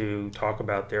groups to talk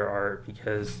about their art,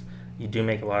 because you do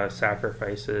make a lot of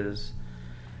sacrifices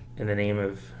in the name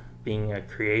of being a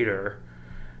creator,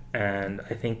 and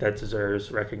I think that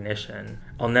deserves recognition.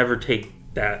 I'll never take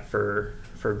that for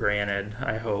granted,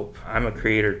 I hope. I'm a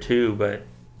creator too, but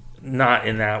not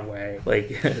in that way. Like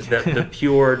the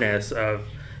pureness of,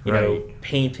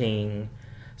 painting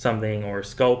something or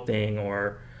sculpting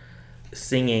or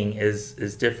singing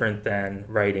is different than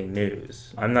writing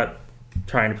news. I'm not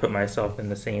trying to put myself in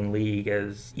the same league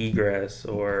as Egress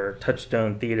or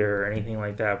Touchstone Theater or anything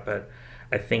like that, but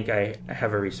I think I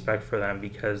have a respect for them,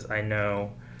 because I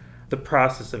know the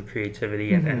process of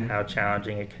creativity and how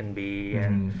challenging it can be,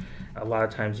 and a lot of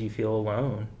times you feel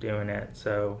alone doing it.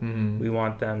 So we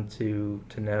want them to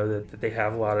know that they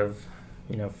have a lot of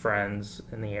friends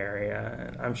in the area,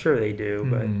 and I'm sure they do,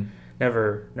 but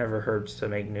never hurts to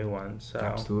make new ones. So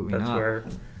absolutely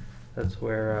that's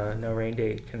where No Rain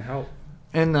Date can help.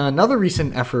 And another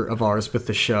recent effort of ours with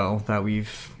the show that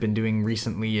we've been doing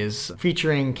recently is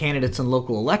featuring candidates in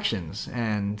local elections.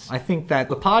 And I think that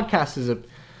the podcast is a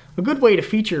good way to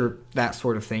feature that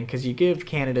sort of thing, because you give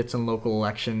candidates in local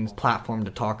elections a platform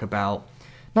to talk about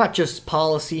not just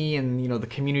policy and the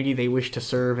community they wish to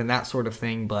serve and that sort of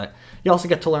thing, but you also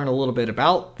get to learn a little bit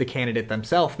about the candidate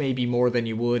themselves, maybe more than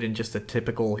you would in just a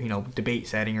typical debate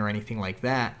setting or anything like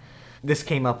that. This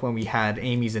came up when we had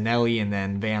Amy Zanelli and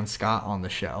then Van Scott on the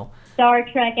show. Star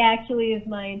Trek actually is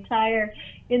my entire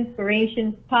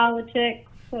inspiration for politics.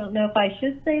 I don't know if I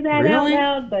should say that out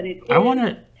loud, but it is. I want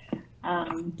to...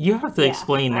 you have to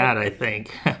explain that, I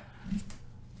think.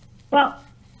 Well,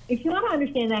 if you want to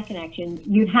understand that connection,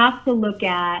 you have to look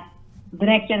at The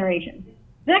Next Generation.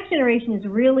 The Next Generation is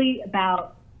really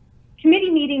about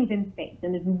committee meetings in space,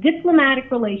 and it's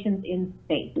diplomatic relations in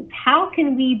space. It's how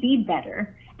can we be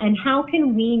better, and how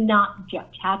can we not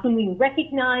judge? How can we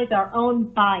recognize our own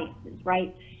biases,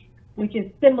 right? Which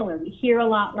is similar. We hear a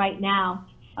lot right now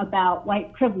about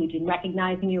white privilege and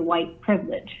recognizing your white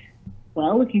privilege.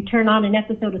 Well, if you turn on an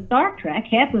episode of Star Trek,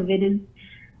 half of it is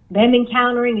them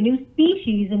encountering a new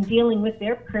species and dealing with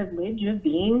their privilege of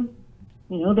being,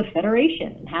 the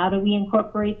Federation. And how do we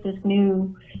incorporate this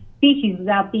new species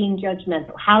without being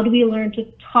judgmental? How do we learn to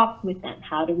talk with them?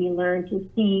 How do we learn to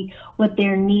see what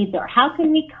their needs are? How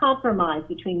can we compromise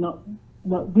between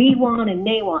what we want and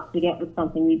they want to get with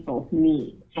something we both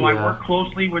need? So I work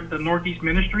closely with the Northeast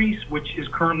Ministries, which is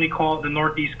currently called the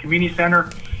Northeast Community Center,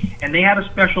 and they had a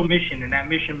special mission, and that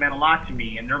mission meant a lot to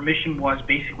me. And their mission was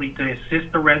basically to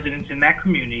assist the residents in that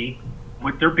community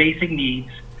with their basic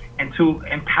needs and to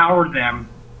empower them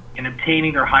in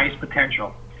obtaining their highest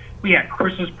potential. We had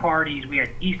Christmas parties, we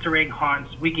had Easter egg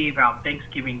hunts, we gave out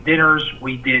Thanksgiving dinners,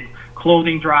 we did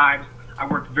clothing drives. I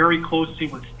worked very closely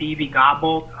with Stevie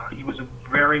Godbolt. He was a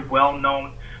very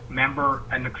well-known member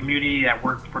in the community that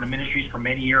worked for the ministries for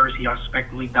many years. He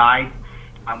unexpectedly died,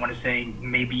 I want to say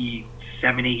maybe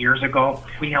 7, 8 years ago.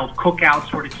 We held cookouts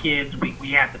for the kids. We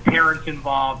had the parents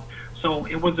involved. So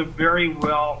it was a very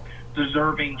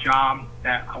well-deserving job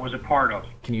that I was a part of.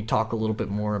 Can you talk a little bit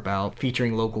more about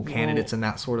featuring local candidates and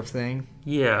that sort of thing?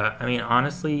 Yeah, I mean,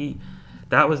 honestly,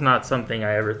 that was not something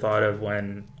I ever thought of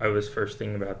when I was first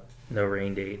thinking about No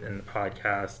Rain Date and the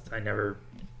podcast. I never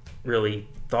really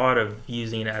thought of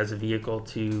using it as a vehicle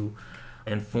to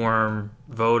inform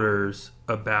voters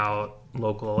about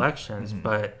local elections,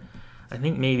 but I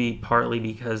think maybe partly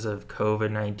because of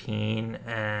COVID-19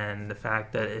 and the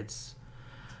fact that it's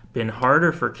been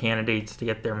harder for candidates to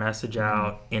get their message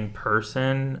out in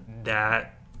person,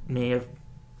 that may have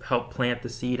helped plant the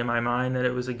seed in my mind that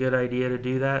it was a good idea to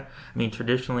do that. I mean,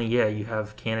 traditionally, you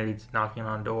have candidates knocking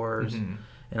on doors in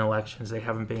elections. They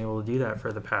haven't been able to do that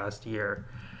for the past year.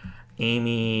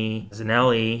 Amy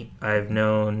Zanelli, I've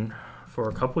known for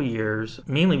a couple years,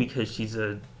 mainly because she's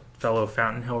a fellow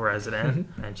Fountain Hill resident,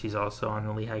 and she's also on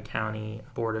the Lehigh County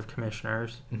Board of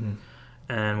Commissioners.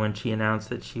 And when she announced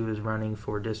that she was running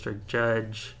for district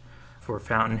judge for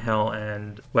Fountain Hill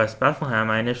and West Bethlehem,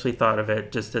 I initially thought of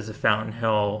it just as a Fountain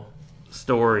Hill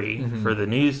story for the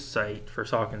news site for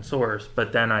Saucon Source.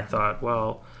 But then I thought,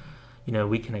 well,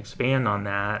 we can expand on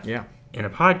that in a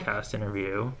podcast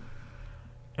interview.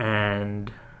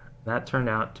 And that turned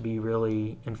out to be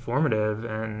really informative,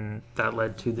 and that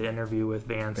led to the interview with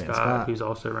Van Scott, who's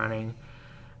also running.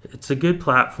 It's a good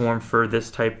platform for this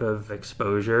type of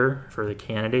exposure for the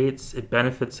candidates. It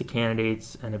benefits the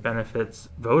candidates and it benefits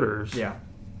voters.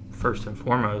 First and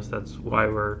foremost, that's why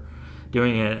we're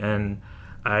doing it. And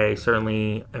I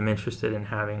certainly am interested in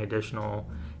having additional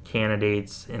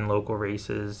candidates in local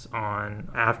races on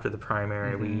after the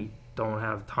primary. We don't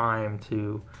have time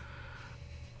to...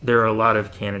 There are a lot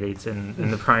of candidates in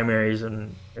the primaries,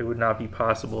 and it would not be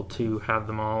possible to have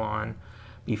them all on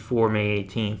before May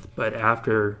 18th. But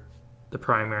after the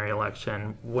primary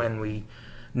election, when we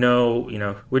know,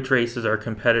 which races are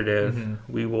competitive,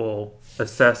 we will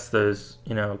assess those,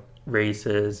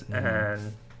 races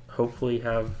and hopefully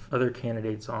have other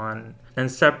candidates on.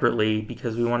 And separately,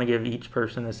 because we want to give each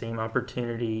person the same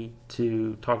opportunity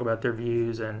to talk about their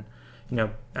views and,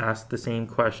 ask the same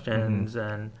questions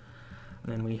and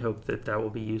we hope that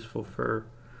will be useful for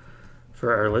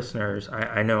our listeners.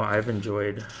 I know I've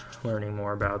enjoyed learning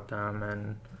more about them,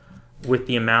 and with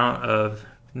the amount of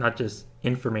not just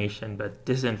information but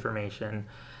disinformation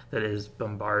that is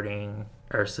bombarding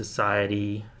our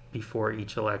society before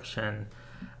each election,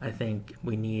 I think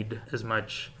we need as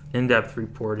much in-depth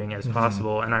reporting as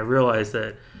possible. And I realize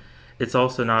that it's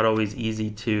also not always easy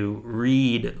to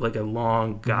read like a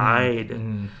long guide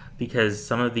because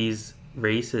some of these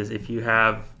races, if you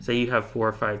have, say you have 4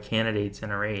 or 5 candidates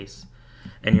in a race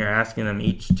and you're asking them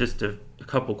each just a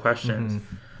couple questions,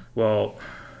 well,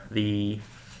 the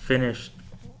finished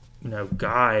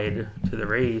guide to the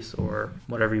race or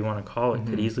whatever you want to call it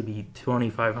could easily be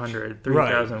 2,500,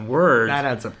 3,000 words. That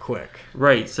adds up quick.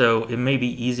 Right. So it may be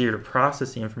easier to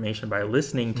process the information by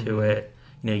listening to it.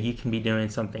 You can be doing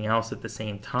something else at the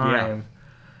same time.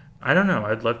 I don't know.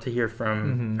 I'd love to hear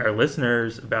from our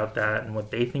listeners about that and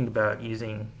what they think about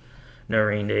using No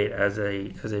Rain Date as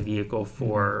a vehicle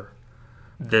for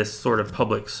this sort of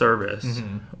public service,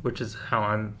 which is how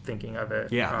I'm thinking of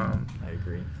it. Yeah, I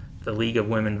agree. The League of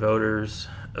Women Voters,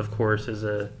 of course, is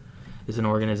an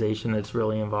organization that's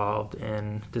really involved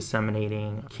in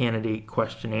disseminating candidate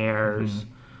questionnaires,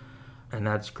 and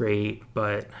that's great,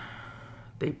 but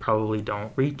they probably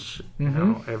don't reach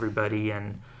everybody.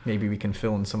 And maybe we can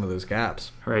fill in some of those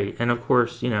gaps. Right, and of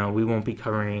course, we won't be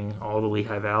covering all the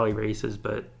Lehigh Valley races,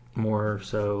 but more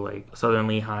so like Southern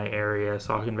Lehigh area,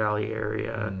 Saucon Valley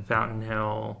area, Fountain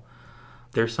Hill.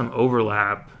 There's some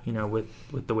overlap,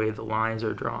 with the way the lines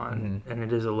are drawn, and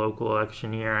it is a local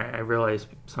election year. I realize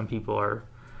some people are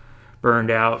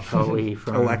burned out probably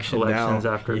from elections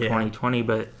after 2020,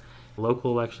 but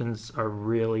local elections are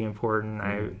really important.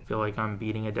 I feel like I'm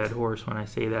beating a dead horse when I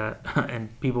say that,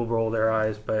 and people roll their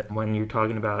eyes, but when you're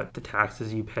talking about the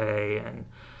taxes you pay and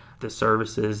the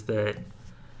services that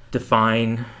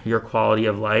define your quality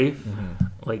of life,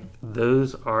 like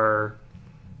those are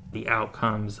the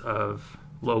outcomes of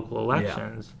local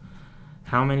elections.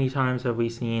 How many times have we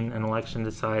seen an election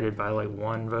decided by like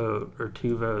one vote or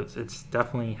two votes? It's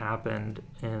definitely happened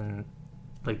in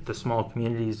like the small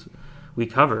communities we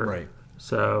cover. Right.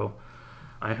 So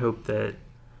I hope that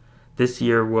this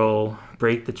year will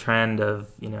break the trend of,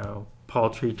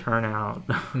 paltry turnout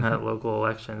at local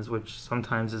elections, which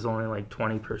sometimes is only like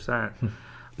 20%.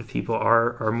 If people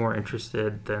are more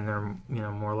interested, then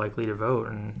they're more likely to vote,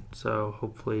 and so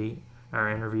hopefully our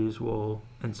interviews will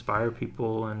inspire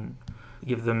people and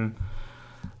give them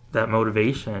that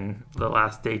motivation. The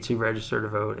last day to register to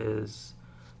vote is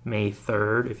May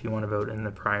 3rd if you want to vote in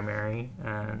the primary,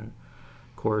 and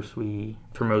of course we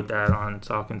promote that on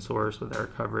Saucon Source with our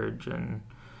coverage, and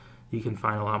you can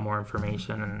find a lot more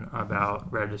information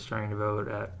about registering to vote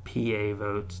at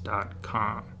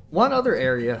pavotes.com. One other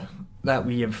area that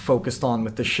we have focused on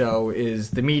with the show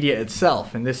is the media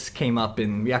itself, and this came up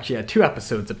we actually had 2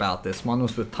 episodes about this. One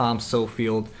was with Tom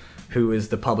Sofield, who is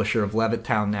the publisher of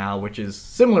Levittown Now, which is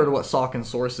similar to what Saucon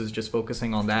Source is, just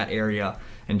focusing on that area.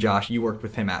 And Josh, you worked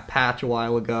with him at Patch a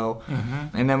while ago.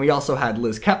 And then we also had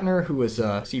Liz Kepner, who was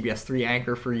a CBS 3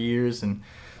 anchor for years, and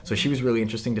so she was really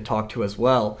interesting to talk to as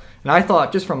well. And I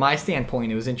thought, just from my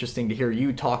standpoint, it was interesting to hear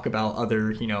you talk about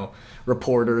other,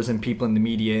 reporters and people in the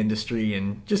media industry,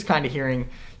 and just kind of hearing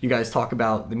you guys talk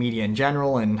about the media in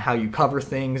general and how you cover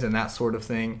things and that sort of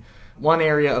thing. One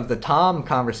area of the Tom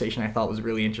conversation I thought was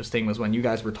really interesting was when you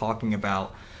guys were talking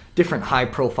about different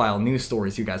high-profile news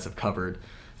stories you guys have covered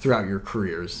throughout your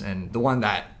careers. And the one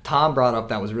that Tom brought up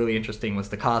that was really interesting was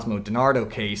the Cosmo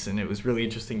DiNardo case, and it was really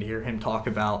interesting to hear him talk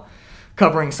about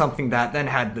covering something that then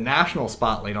had the national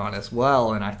spotlight on as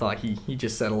well, and I thought he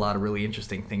just said a lot of really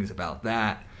interesting things about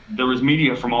that. There was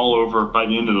media from all over, by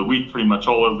the end of the week, pretty much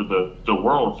all over the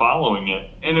world following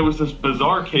it, and it was this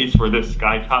bizarre case where this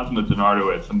guy, Cosmo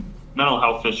DiNardo, had some mental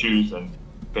health issues and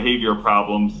behavior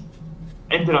problems,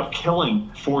 ended up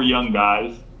killing 4 young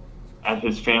guys at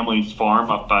his family's farm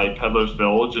up by Peddler's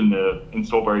Village in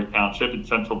Soulbury Township in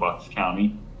central Bucks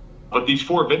County. But these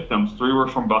 4 victims, 3 were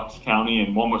from Bucks County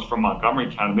and 1 was from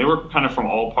Montgomery County. They were kind of from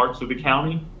all parts of the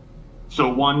county.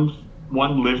 So one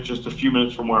lived just a few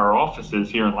minutes from where our office is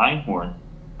here in Langhorne.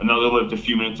 Another lived a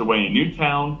few minutes away in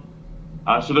Newtown.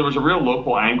 So there was a real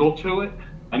local angle to it.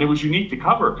 And it was unique to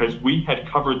cover because we had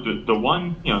covered the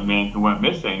one young man who went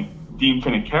missing, Dean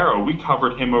Finicaro. We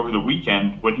covered him over the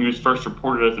weekend when he was first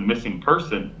reported as a missing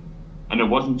person. And it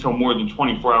wasn't until more than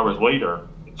 24 hours later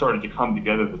started to come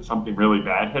together that something really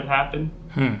bad had happened.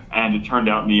 And it turned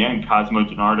out in the end, Cosmo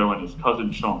DiNardo and his cousin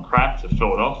Sean Kratz of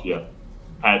Philadelphia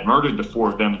had murdered the 4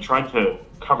 of them and tried to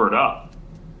cover it up.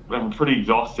 We had a pretty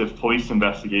exhaustive police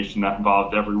investigation that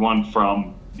involved everyone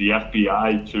from the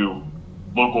FBI to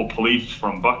local police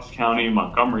from Bucks County,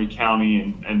 Montgomery County,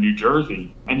 and New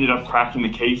Jersey. Ended up cracking the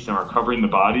case and recovering the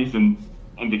bodies, and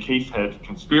the case had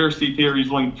conspiracy theories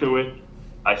linked to it.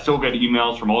 I still get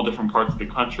emails from all different parts of the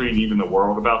country and even the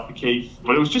world about the case.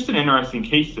 But it was just an interesting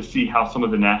case to see how some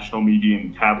of the national media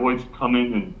and tabloids come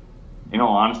in and, in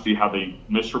all honesty, how they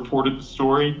misreported the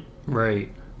story.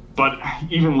 Right. But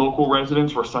even local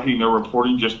residents were citing their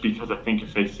reporting just because I think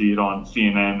if they see it on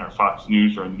CNN or Fox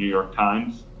News or the New York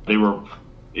Times, they were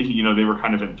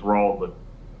kind of enthralled with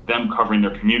them covering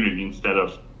their community instead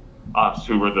of us,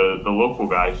 who were the local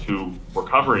guys who were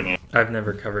covering it. I've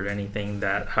never covered anything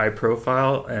that high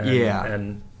profile,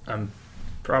 and I'm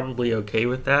probably okay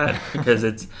with that because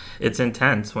it's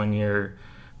intense when you're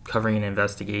covering an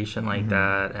investigation like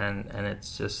that, and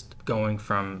it's just going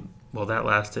from, well, that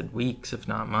lasted weeks if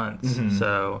not months,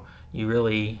 so you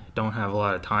really don't have a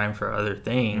lot of time for other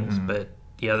things, but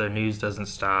the other news doesn't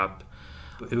stop.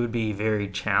 It would be very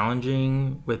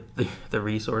challenging with the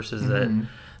resources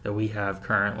that we have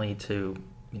currently to,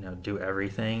 do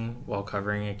everything while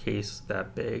covering a case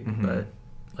that big. But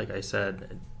like I said,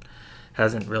 it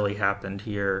hasn't really happened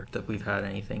here that we've had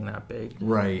anything that big.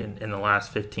 Right. In the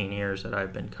last 15 years that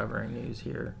I've been covering news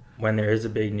here. When there is a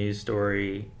big news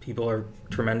story, people are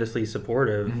tremendously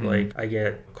supportive. Like, I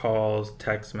get calls,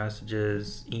 text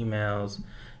messages, emails,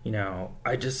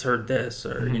 I just heard this,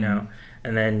 or,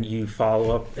 and then you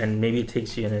follow up, and maybe it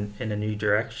takes you in a new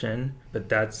direction, but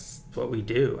that's what we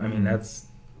do. I mean,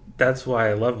 that's why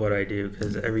I love what I do,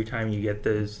 because every time you get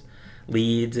those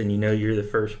leads and you're the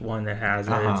first one that has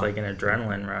it, it's like an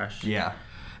adrenaline rush. Yeah.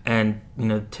 And,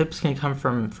 tips can come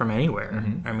from anywhere.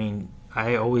 I mean,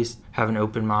 I always have an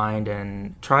open mind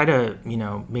and try to,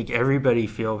 make everybody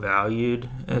feel valued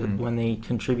when they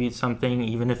contribute something,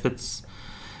 even if it's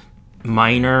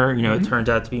minor, it turns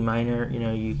out to be minor.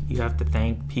 You have to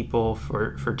thank people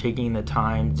for taking the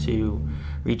time to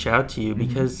reach out to you,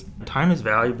 because time is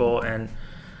valuable. And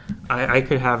I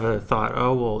could have a thought,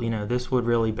 this would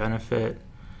really benefit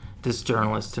this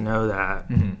journalist to know that.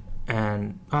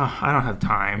 And I don't have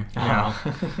time,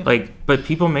 but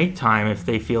people make time if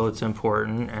they feel it's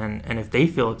important, and if they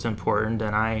feel it's important,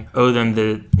 then I owe them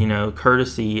the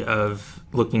courtesy of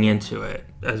looking into it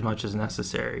as much as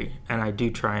necessary, and I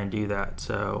do try and do that.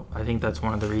 So I think that's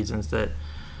one of the reasons that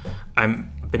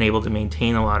I've been able to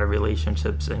maintain a lot of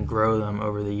relationships and grow them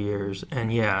over the years.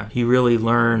 And yeah, you really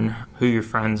learn who your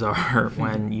friends are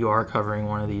when you are covering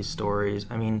one of these stories.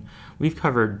 I mean, we've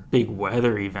covered big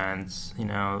weather events,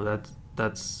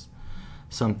 that's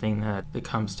something that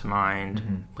comes to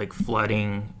mind. Like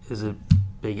flooding is a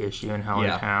big issue in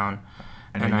Hellertown.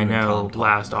 And I know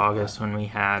last August when we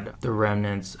had the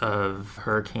remnants of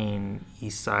Hurricane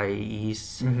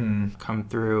Isaias come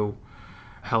through,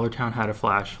 Hellertown had a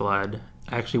flash flood.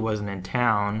 I actually wasn't in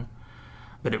town,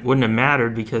 but it wouldn't have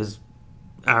mattered because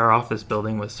our office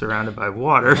building was surrounded by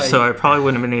water, so I probably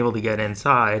wouldn't have been able to get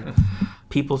inside.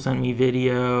 People sent me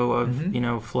video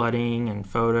of, flooding and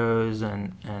photos,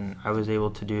 and I was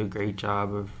able to do a great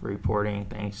job of reporting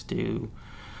thanks to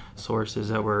sources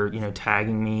that were,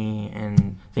 tagging me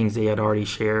and things they had already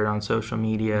shared on social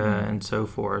media and so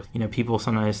forth. People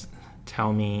sometimes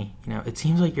tell me, it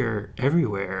seems like you're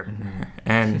everywhere.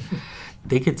 And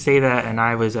they could say that, and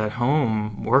I was at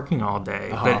home working all day.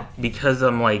 But because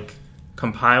I'm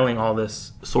compiling all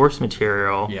this source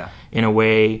material in a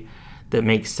way that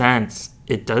makes sense,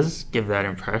 it does give that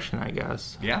impression, I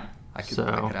guess. Yeah, I could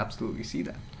absolutely see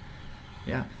that.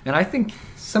 Yeah, and I think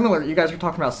you guys were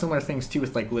talking about similar things too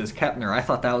with Liz Kepner. I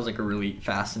thought that was a really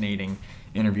fascinating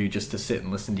interview just to sit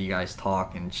and listen to you guys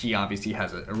talk, and she obviously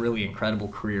has a really incredible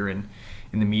career in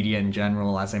the media in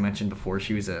general. As I mentioned before,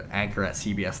 she was an anchor at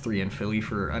CBS 3 in Philly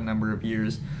for a number of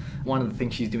years. One of the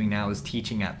things she's doing now is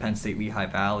teaching at Penn State Lehigh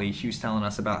Valley. She was telling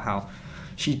us about how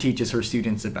she teaches her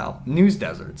students about news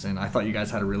deserts, and I thought you guys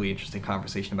had a really interesting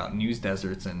conversation about news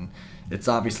deserts, and it's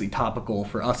obviously topical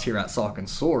for us here at Salk and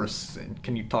Source.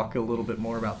 Can you talk a little bit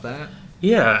more about that?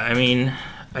 Yeah, I mean,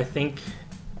 I think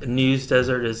news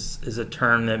desert is a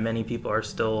term that many people are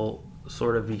still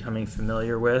sort of becoming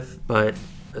familiar with, but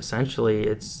essentially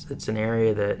it's an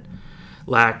area that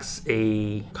lacks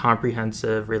a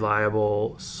comprehensive,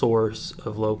 reliable source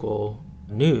of local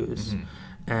news.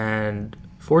 And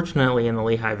fortunately in the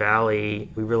Lehigh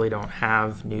Valley, we really don't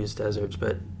have news deserts,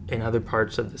 but in other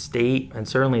parts of the state and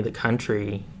certainly the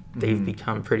country, they've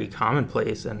become pretty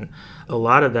commonplace. And a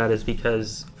lot of that is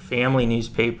because family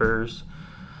newspapers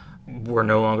were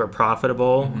no longer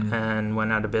profitable and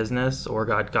went out of business or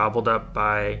got gobbled up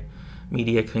by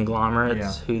media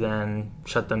conglomerates who then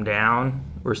shut them down.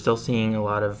 We're still seeing a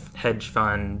lot of hedge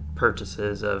fund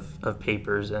purchases of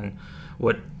papers, and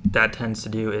what that tends to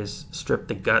do is strip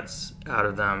the guts out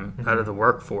of them, out of the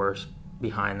workforce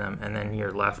behind them, and then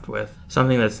you're left with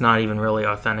something that's not even really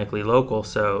authentically local.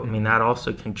 So, I mean, that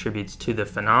also contributes to the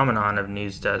phenomenon of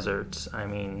news deserts. I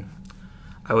mean,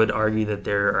 I would argue that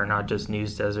there are not just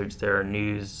news deserts, there are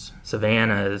news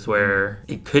savannas where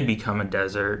it could become a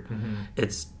desert.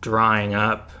 It's drying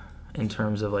up in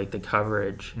terms of the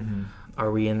coverage.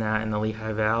 Are we in that in the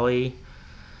Lehigh Valley?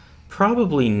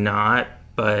 Probably not,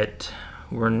 but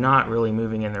we're not really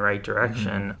moving in the right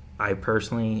direction. I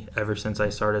personally, ever since I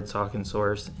started Salk and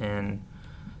Source in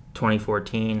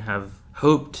 2014, have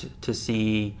hoped to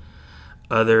see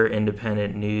other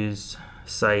independent news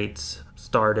sites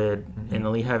started in the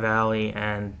Lehigh Valley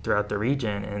and throughout the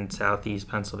region in southeast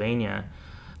Pennsylvania.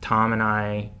 Tom and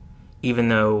I, even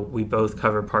though we both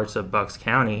cover parts of Bucks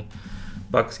County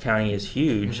is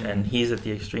huge, and he's at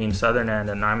the extreme southern end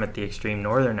and I'm at the extreme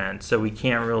northern end, so we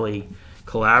can't really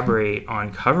collaborate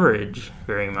on coverage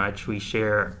very much. We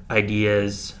share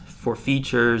ideas for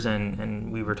features,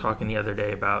 and we were talking the other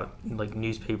day about like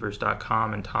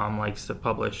newspapers.com, and Tom likes to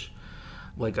publish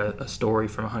like a story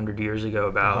from 100 years ago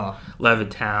about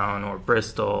Levittown or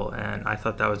Bristol, and I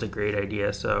thought that was a great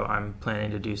idea, so I'm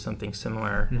planning to do something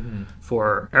similar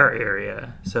for our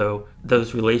area. So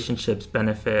those relationships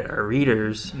benefit our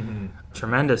readers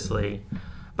tremendously,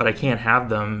 but I can't have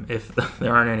them if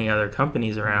there aren't any other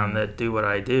companies around that do what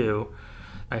I do.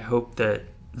 I hope that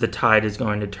the tide is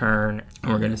going to turn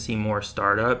and we're going to see more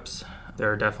startups.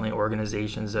 There are definitely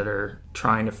organizations that are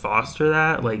trying to foster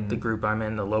that, like the group I'm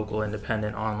in, the Local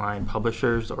Independent Online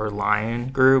Publishers, or LION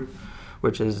Group,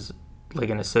 which is like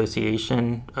an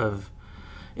association of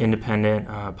independent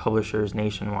publishers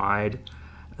nationwide.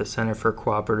 The Center for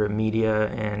Cooperative Media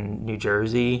in New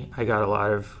Jersey. I got a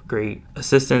lot of great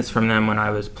assistance from them when I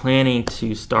was planning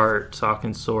to start Sock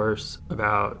and Source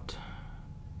about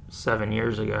 7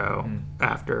 years ago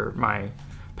after my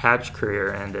Patch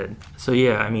career ended. So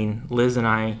yeah, I mean, Liz and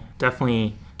I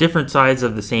definitely different sides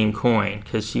of the same coin,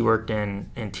 because she worked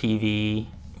in TV,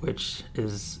 which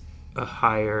is a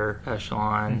higher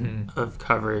echelon of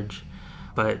coverage,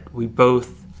 but we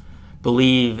both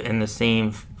believe in the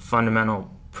same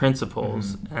fundamental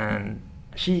principles. And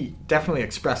she definitely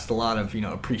expressed a lot of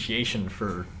appreciation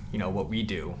for what we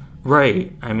do.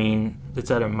 Right. I mean,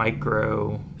 it's at a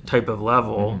micro type of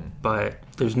level, but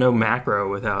there's no macro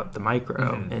without the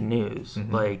micro in news.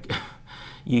 Like,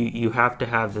 you have to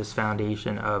have this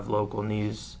foundation of local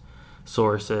news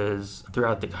sources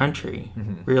throughout the country,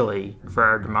 really, for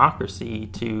our democracy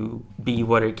to be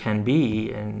what it can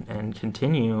be and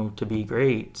continue to be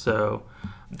great. So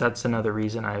that's another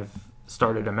reason I've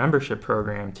started a membership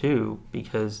program too,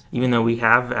 because even though we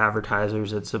have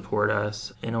advertisers that support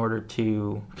us, in order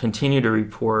to continue to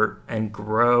report and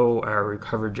grow our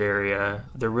coverage area,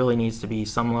 there really needs to be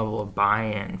some level of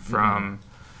buy-in from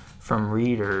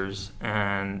readers,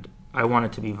 and I want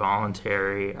it to be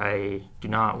voluntary. I do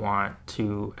not want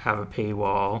to have a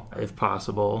paywall, if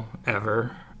possible,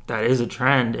 ever. That is a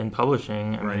trend in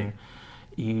publishing. I mean,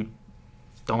 you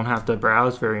don't have to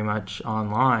browse very much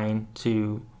online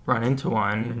to run into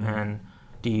one, and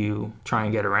do you try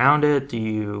and get around it? Do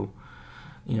you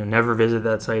never visit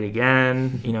that site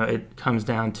again? It comes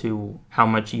down to how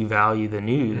much you value the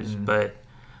news. But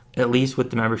at least with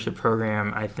the membership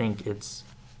program, I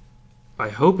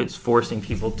hope it's forcing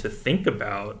people to think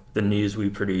about the news we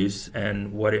produce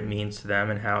and what it means to them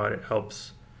and how it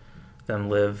helps them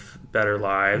live better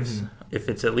lives. If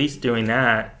it's at least doing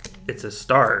that, it's a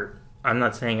start. I'm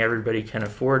not saying everybody can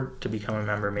afford to become a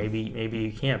member. Maybe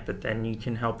you can't, but then you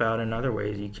can help out in other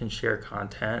ways. You can share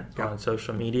content on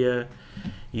social media.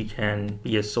 You can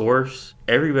be a source.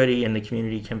 Everybody in the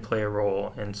community can play a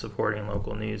role in supporting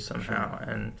local news somehow,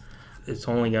 and it's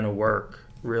only going to work,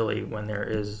 really, when there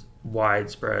is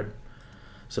widespread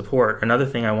support. Another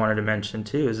thing I wanted to mention,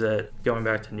 too, is that going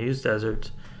back to news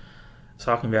deserts,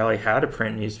 Saucon Valley had a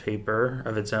print newspaper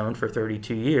of its own for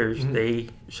 32 years. They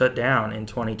shut down in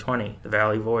 2020, the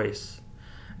Valley Voice.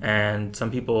 And some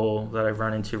people that I've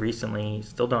run into recently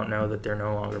still don't know that they're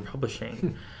no longer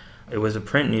publishing. It was a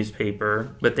print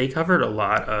newspaper, but they covered a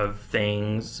lot of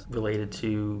things related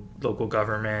to local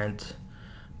government,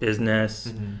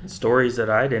 business, stories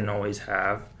that I didn't always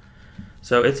have.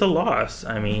 So it's a loss,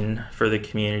 for the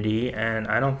community, and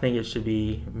I don't think it should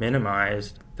be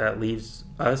minimized. That leaves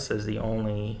us as the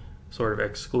only sort of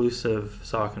exclusive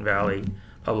Saucon Valley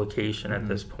publication at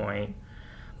this point.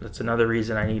 That's another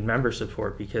reason I need member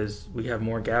support, because we have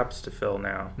more gaps to fill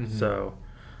now. So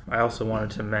I also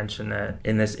wanted to mention that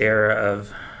in this era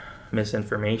of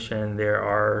misinformation, there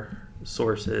are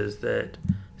sources that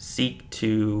seek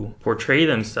to portray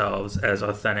themselves as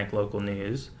authentic local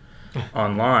news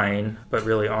online, but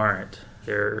really aren't.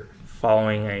 They're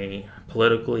following a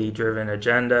politically driven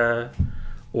agenda,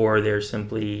 or they're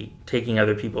simply taking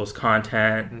other people's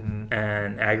content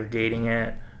and aggregating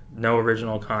it. No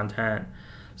original content.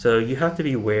 So you have to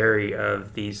be wary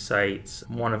of these sites.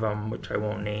 One of them, which I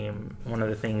won't name, one of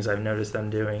the things I've noticed them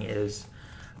doing is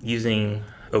using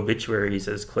obituaries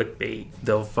as clickbait.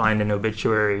 They'll find an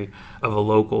obituary of a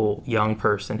local young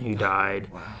person who died,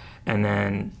 and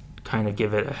then kind of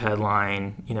give it a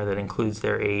headline, that includes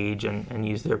their age and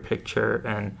use their picture,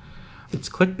 and it's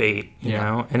clickbait, you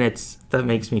know, and that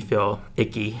makes me feel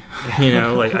icky,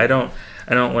 like I don't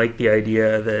like the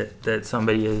idea that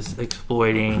somebody is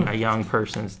exploiting a young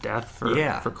person's death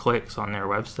for clicks on their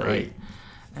website.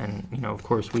 And, of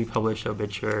course we publish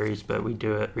obituaries, but we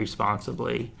do it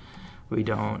responsibly. We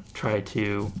don't try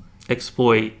to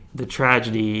exploit the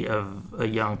tragedy of a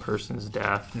young person's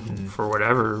death for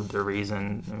whatever the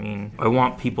reason. I mean, I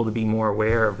want people to be more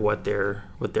aware of what they're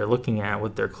looking at,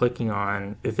 what they're clicking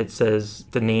on. If it says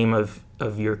the name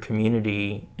of your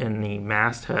community in the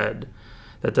masthead,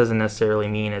 that doesn't necessarily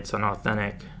mean it's an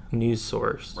authentic news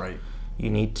source. Right. You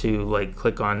need to like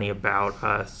click on the About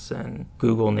Us and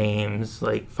Google names,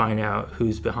 like find out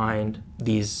who's behind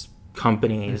these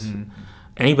companies.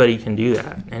 Anybody can do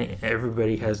that, and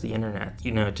everybody has the internet.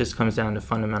 You know, it just comes down to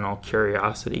fundamental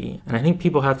curiosity. And I think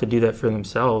people have to do that for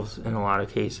themselves in a lot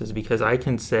of cases, because I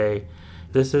can say,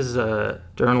 this is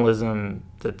journalism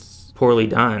that's poorly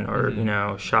done, or, you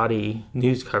know, shoddy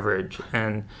news coverage.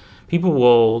 And people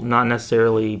will not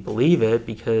necessarily believe it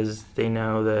because they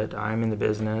know that I'm in the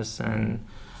business, and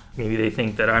maybe they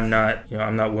think that I'm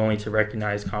not willing to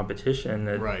recognize competition,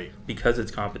 because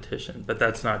it's competition. But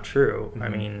that's not true. I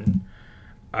mean,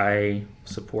 I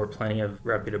support plenty of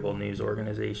reputable news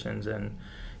organizations, and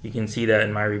you can see that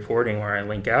in my reporting where I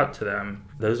link out to them.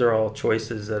 Those are all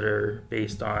choices that are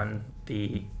based on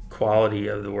the quality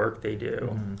of the work they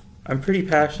do. I'm pretty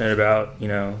passionate about, you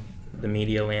know, the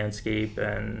media landscape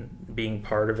and being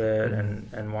part of it,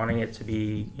 and wanting it to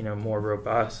be, you know, more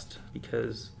robust,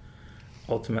 because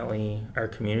ultimately our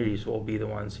communities will be the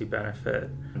ones who benefit,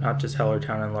 not just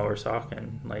Hellertown and Lower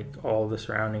Saucon, like all the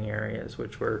surrounding areas,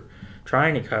 which we're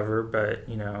trying to cover. But,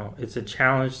 you know, it's a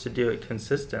challenge to do it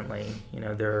consistently. You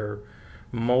know, there are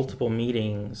multiple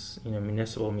meetings, you know,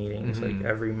 municipal meetings, like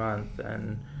every month,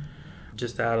 and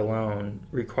just that alone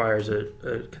requires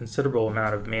a considerable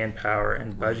amount of manpower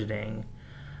and budgeting.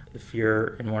 If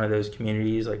you're in one of those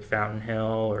communities like Fountain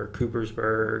Hill or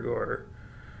Coopersburg or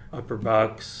Upper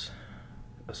Bucks,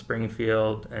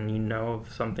 Springfield, and you know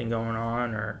of something going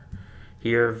on, or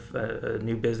hear of a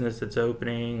new business that's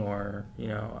opening, or, you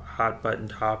know, a hot button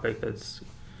topic that's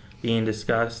being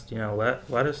discussed, you know,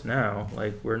 let us know.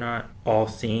 Like, we're not all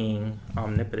seeing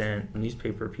omnipotent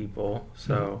newspaper people,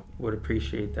 so would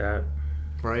appreciate that.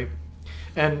 Right.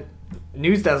 And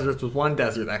news deserts was one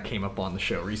desert that came up on the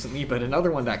show recently, but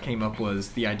another one that came up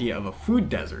was the idea of a food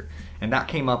desert. And that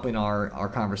came up in our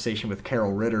conversation with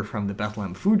Carol Ritter from the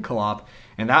Bethlehem Food Co-op.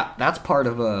 And that's part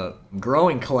of a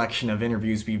growing collection of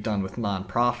interviews we've done with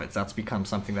nonprofits. That's become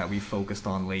something that we've focused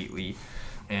on lately.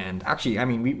 And actually, I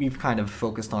mean, we've kind of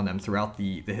focused on them throughout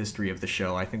the history of the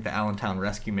show. I think the Allentown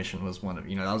Rescue Mission was one of,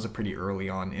 you know, that was a pretty early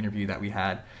on interview that we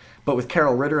had. But with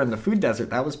Carol Ritter and the food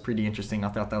desert, that was pretty interesting. I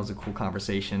thought that was a cool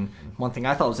conversation. One thing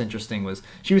I thought was interesting was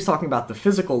she was talking about the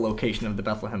physical location of the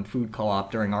Bethlehem Food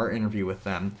Co-op during our interview with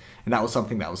them, and that was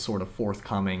something that was sort of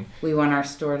forthcoming. We want our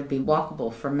store to be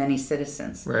walkable for many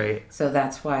citizens. Right. So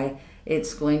that's why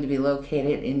it's going to be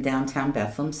located in downtown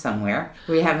Bethlehem somewhere.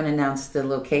 We haven't announced the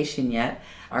location yet.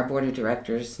 Our board of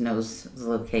directors knows the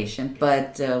location,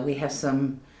 but we have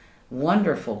some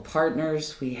wonderful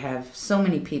partners. We have so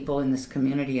many people in this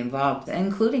community involved,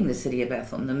 including the city of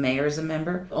Bethlehem. The mayor is a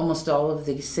member. Almost all of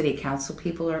the city council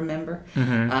people are a member.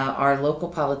 Our local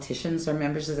politicians are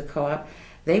members of the co-op.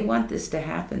 They want this to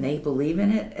happen. They believe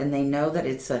in it, and they know that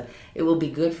it will be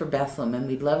good for Bethlehem, and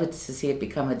we'd love it to see it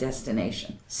become a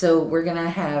destination. So we're going to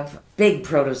have big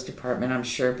produce department, I'm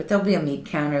sure, but there'll be a meat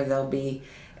counter. There'll be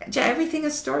everything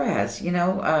a store has. You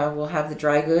know, we'll have the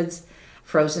dry goods,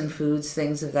 frozen foods,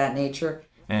 things of that nature.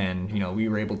 And, you know, we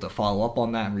were able to follow up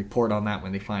on that and report on that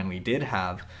when they finally did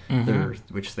have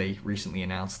which they recently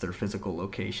announced their physical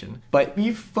location. But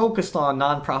we've focused on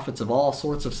nonprofits of all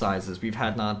sorts of sizes. We've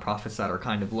had nonprofits that are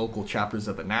kind of local chapters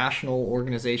of a national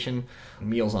organization.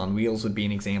 Meals on Wheels would be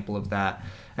an example of that.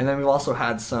 And then we've also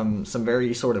had some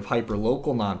very sort of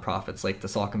hyper-local nonprofits like the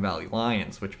Saucon Valley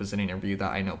Lions, which was an interview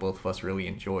that I know both of us really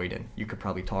enjoyed, and you could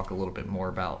probably talk a little bit more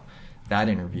about that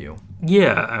interview.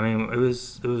 Yeah, I mean, it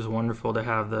was wonderful to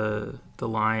have the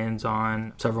Lions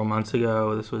on several months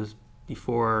ago. This was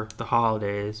before the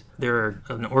holidays. They're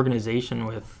an organization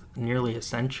with nearly a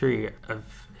century of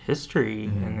history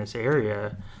in this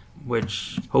area,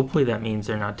 which hopefully that means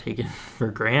they're not taken for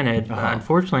granted.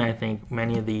 Unfortunately, I think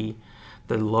many of the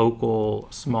local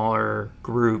smaller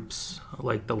groups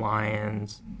like the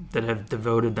Lions that have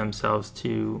devoted themselves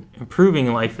to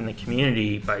improving life in the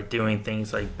community by doing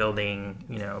things like building,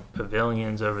 you know,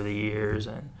 pavilions over the years.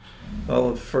 And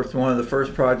well, one of the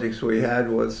first projects we had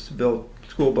was to build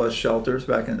school bus shelters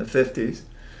back in the 50s,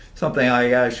 something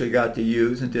I actually got to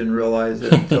use and didn't realize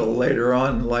it until later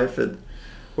on in life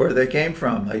where they came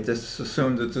from. I just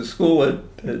assumed that the school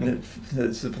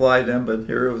had supplied them, but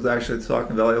here it was actually the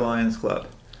Saucon Valley Lions Club.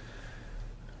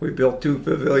 We built 2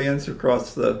 pavilions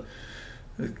across the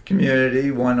community,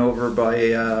 one over by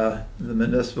the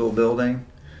municipal building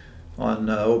on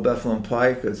Old Bethlehem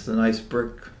Pike. It's a nice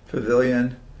brick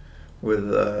pavilion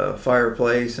with a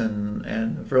fireplace and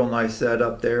a real nice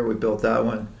setup there. We built that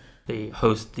one. They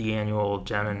host the annual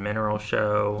Gem and Mineral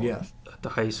Show at the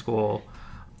high school.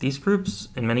 These groups,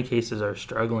 in many cases, are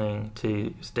struggling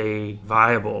to stay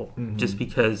viable just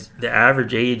because the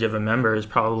average age of a member is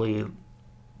probably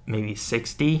maybe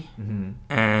 60,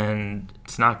 and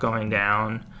it's not going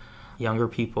down. Younger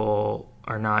people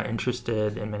are not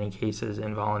interested, in many cases,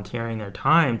 in volunteering their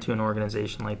time to an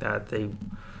organization like that. They,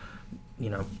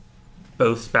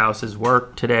 both spouses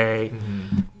work today.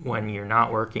 When you're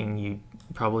not working, you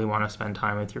probably want to spend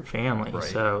time with your family. Right.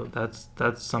 So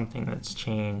that's something that's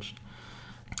changed.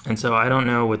 And so I don't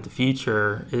know what the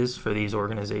future is for these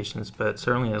organizations, but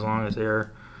certainly as long as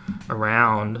they're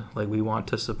around, like, we want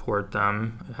to support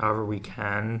them however we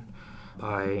can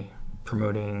by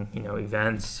promoting,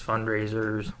 events,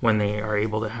 fundraisers when they are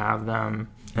able to have them,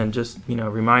 and just,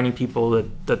 reminding people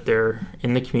that they're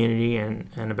in the community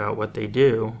and about what they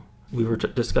do. We were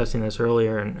discussing this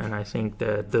earlier, and I think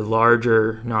that the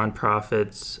larger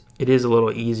nonprofits, it is a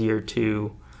little easier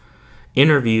to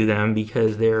interview them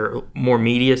because they're more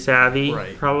media savvy,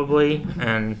 probably.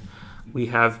 And we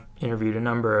have interviewed a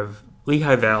number of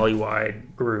Lehigh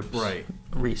Valley-wide groups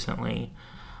recently.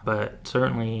 But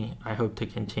certainly I hope to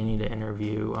continue to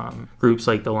interview groups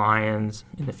like the Lions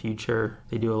in the future.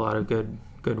 They do a lot of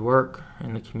good work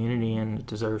in the community, and it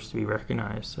deserves to be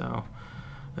recognized. So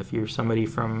if you're somebody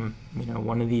from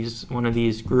one of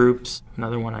these groups,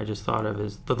 another one I just thought of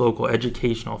is the local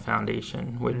educational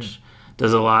foundation, which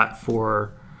does a lot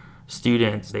for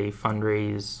students. They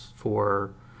fundraise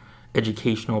for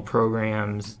educational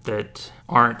programs that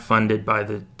aren't funded by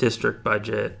the district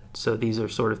budget. So these are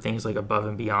sort of things like above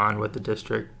and beyond what the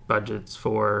district budget's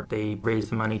for. They raised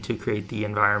the money to create the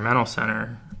environmental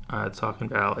center at Saucon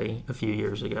Valley a few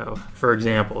years ago. For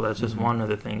example, that's just one of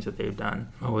the things that they've done.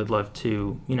 I would love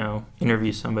to,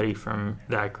 interview somebody from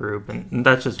that group, and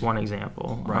that's just one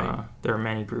example. Right. There are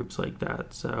many groups like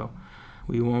that, so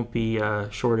we won't be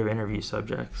short of interview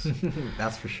subjects.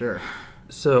 That's for sure.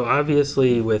 So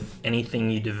obviously with anything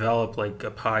you develop, like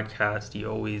a podcast,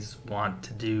 you always want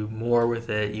to do more with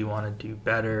it. You want to do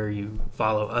better. You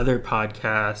follow other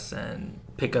podcasts and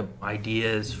pick up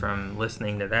ideas from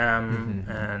listening to them.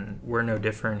 And we're no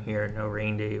different here at No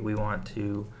Rain Date. We want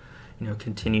to,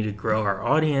 continue to grow our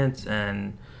audience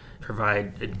and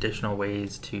provide additional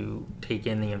ways to take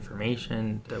in the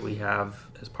information that we have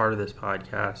as part of this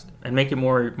podcast and make it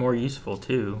more useful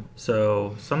too.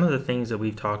 So some of the things that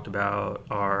we've talked about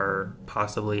are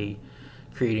possibly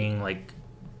creating like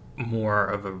more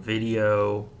of a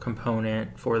video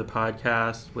component for the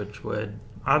podcast, which would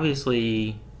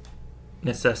obviously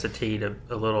necessitate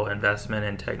a little investment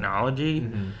in technology,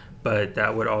 but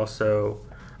that would also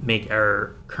make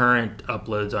our current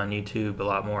uploads on YouTube a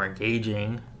lot more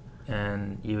engaging.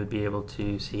 And you would be able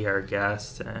to see our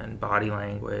guests and body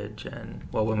language, and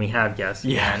when we have guests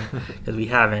again, because we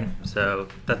haven't. So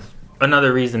that's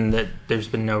another reason that there's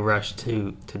been no rush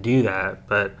to do that.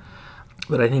 But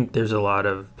I think there's a lot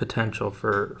of potential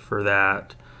for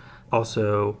that.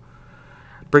 Also,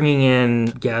 bringing in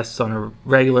guests on a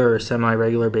regular or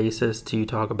semi-regular basis to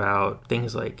talk about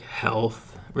things like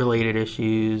health-related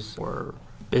issues or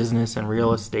business and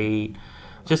real estate,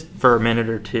 just for a minute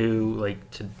or two,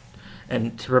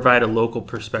 and to provide a local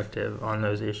perspective on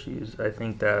those issues. I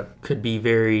think that could be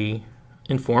very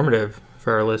informative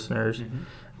for our listeners.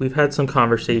 We've had some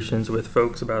conversations with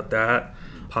folks about that,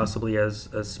 possibly as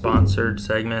sponsored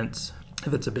segments,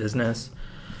 if it's a business.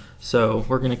 So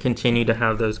we're going to continue to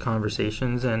have those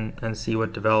conversations and see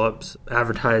what develops.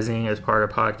 Advertising as part of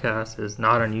podcasts is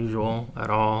not unusual at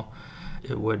all.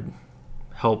 It would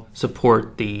help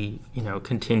support the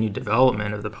continued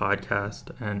development of the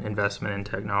podcast and investment in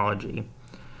technology.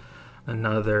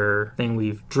 Another thing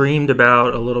we've dreamed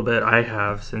about a little bit, I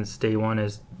have since day one,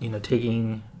 is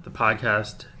taking the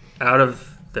podcast out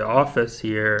of the office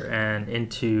here and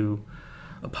into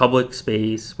a public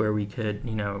space where we could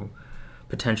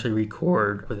potentially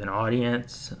record with an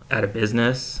audience at a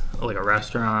business like a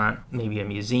restaurant, maybe a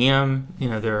museum.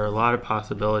 There are a lot of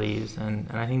possibilities, and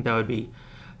I think that would be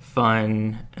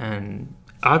fun and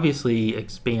obviously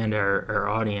expand our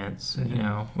audience,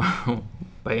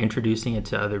 by introducing it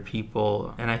to other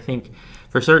people. And I think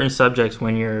for certain subjects,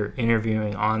 when you're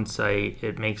interviewing on site,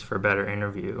 it makes for a better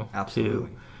interview. Absolutely.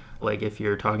 Too. Like if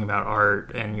you're talking about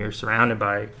art and you're surrounded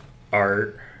by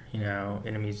art, in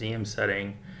a museum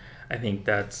setting, I think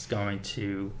that's going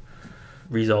to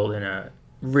result in a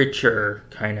richer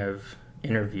kind of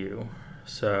interview.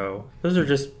 So those are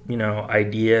just,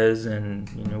 ideas, and,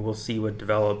 we'll see what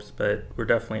develops, but we're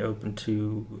definitely open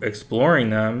to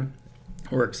exploring them.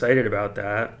 we're excited about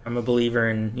that. I'm a believer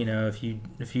in,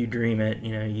 if you dream it,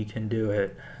 you can do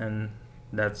it. And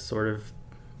that's sort of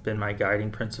been my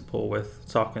guiding principle with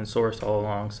Saucon Source all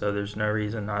along. So there's no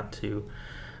reason not to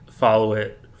follow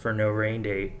it for No Rain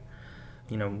Date.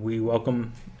 We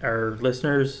welcome our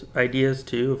listeners' ideas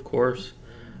too, of course.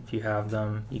 If you have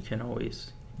them, you can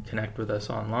always connect with us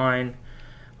online.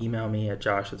 Email me at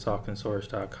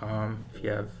josh@sauconsource.com. If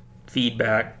you have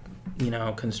feedback,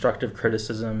 constructive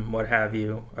criticism, what have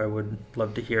you, I would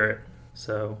love to hear it.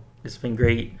 So it's been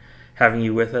great having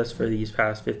you with us for these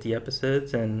past 50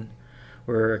 episodes, and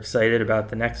we're excited about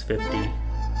the next 50.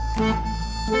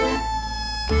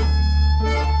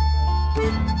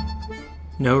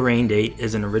 No Rain Date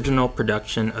is an original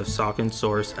production of Saucon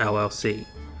Source LLC.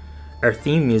 Our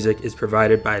theme music is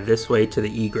provided by This Way to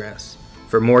the Egress.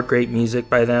 For more great music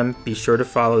by them, be sure to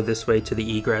follow This Way to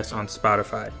the Egress on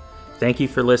Spotify. Thank you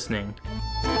for listening.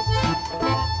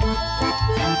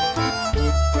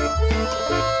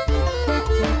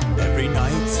 Every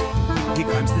night, he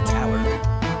climbs the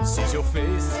tower, sees your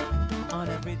face on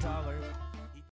every dollar.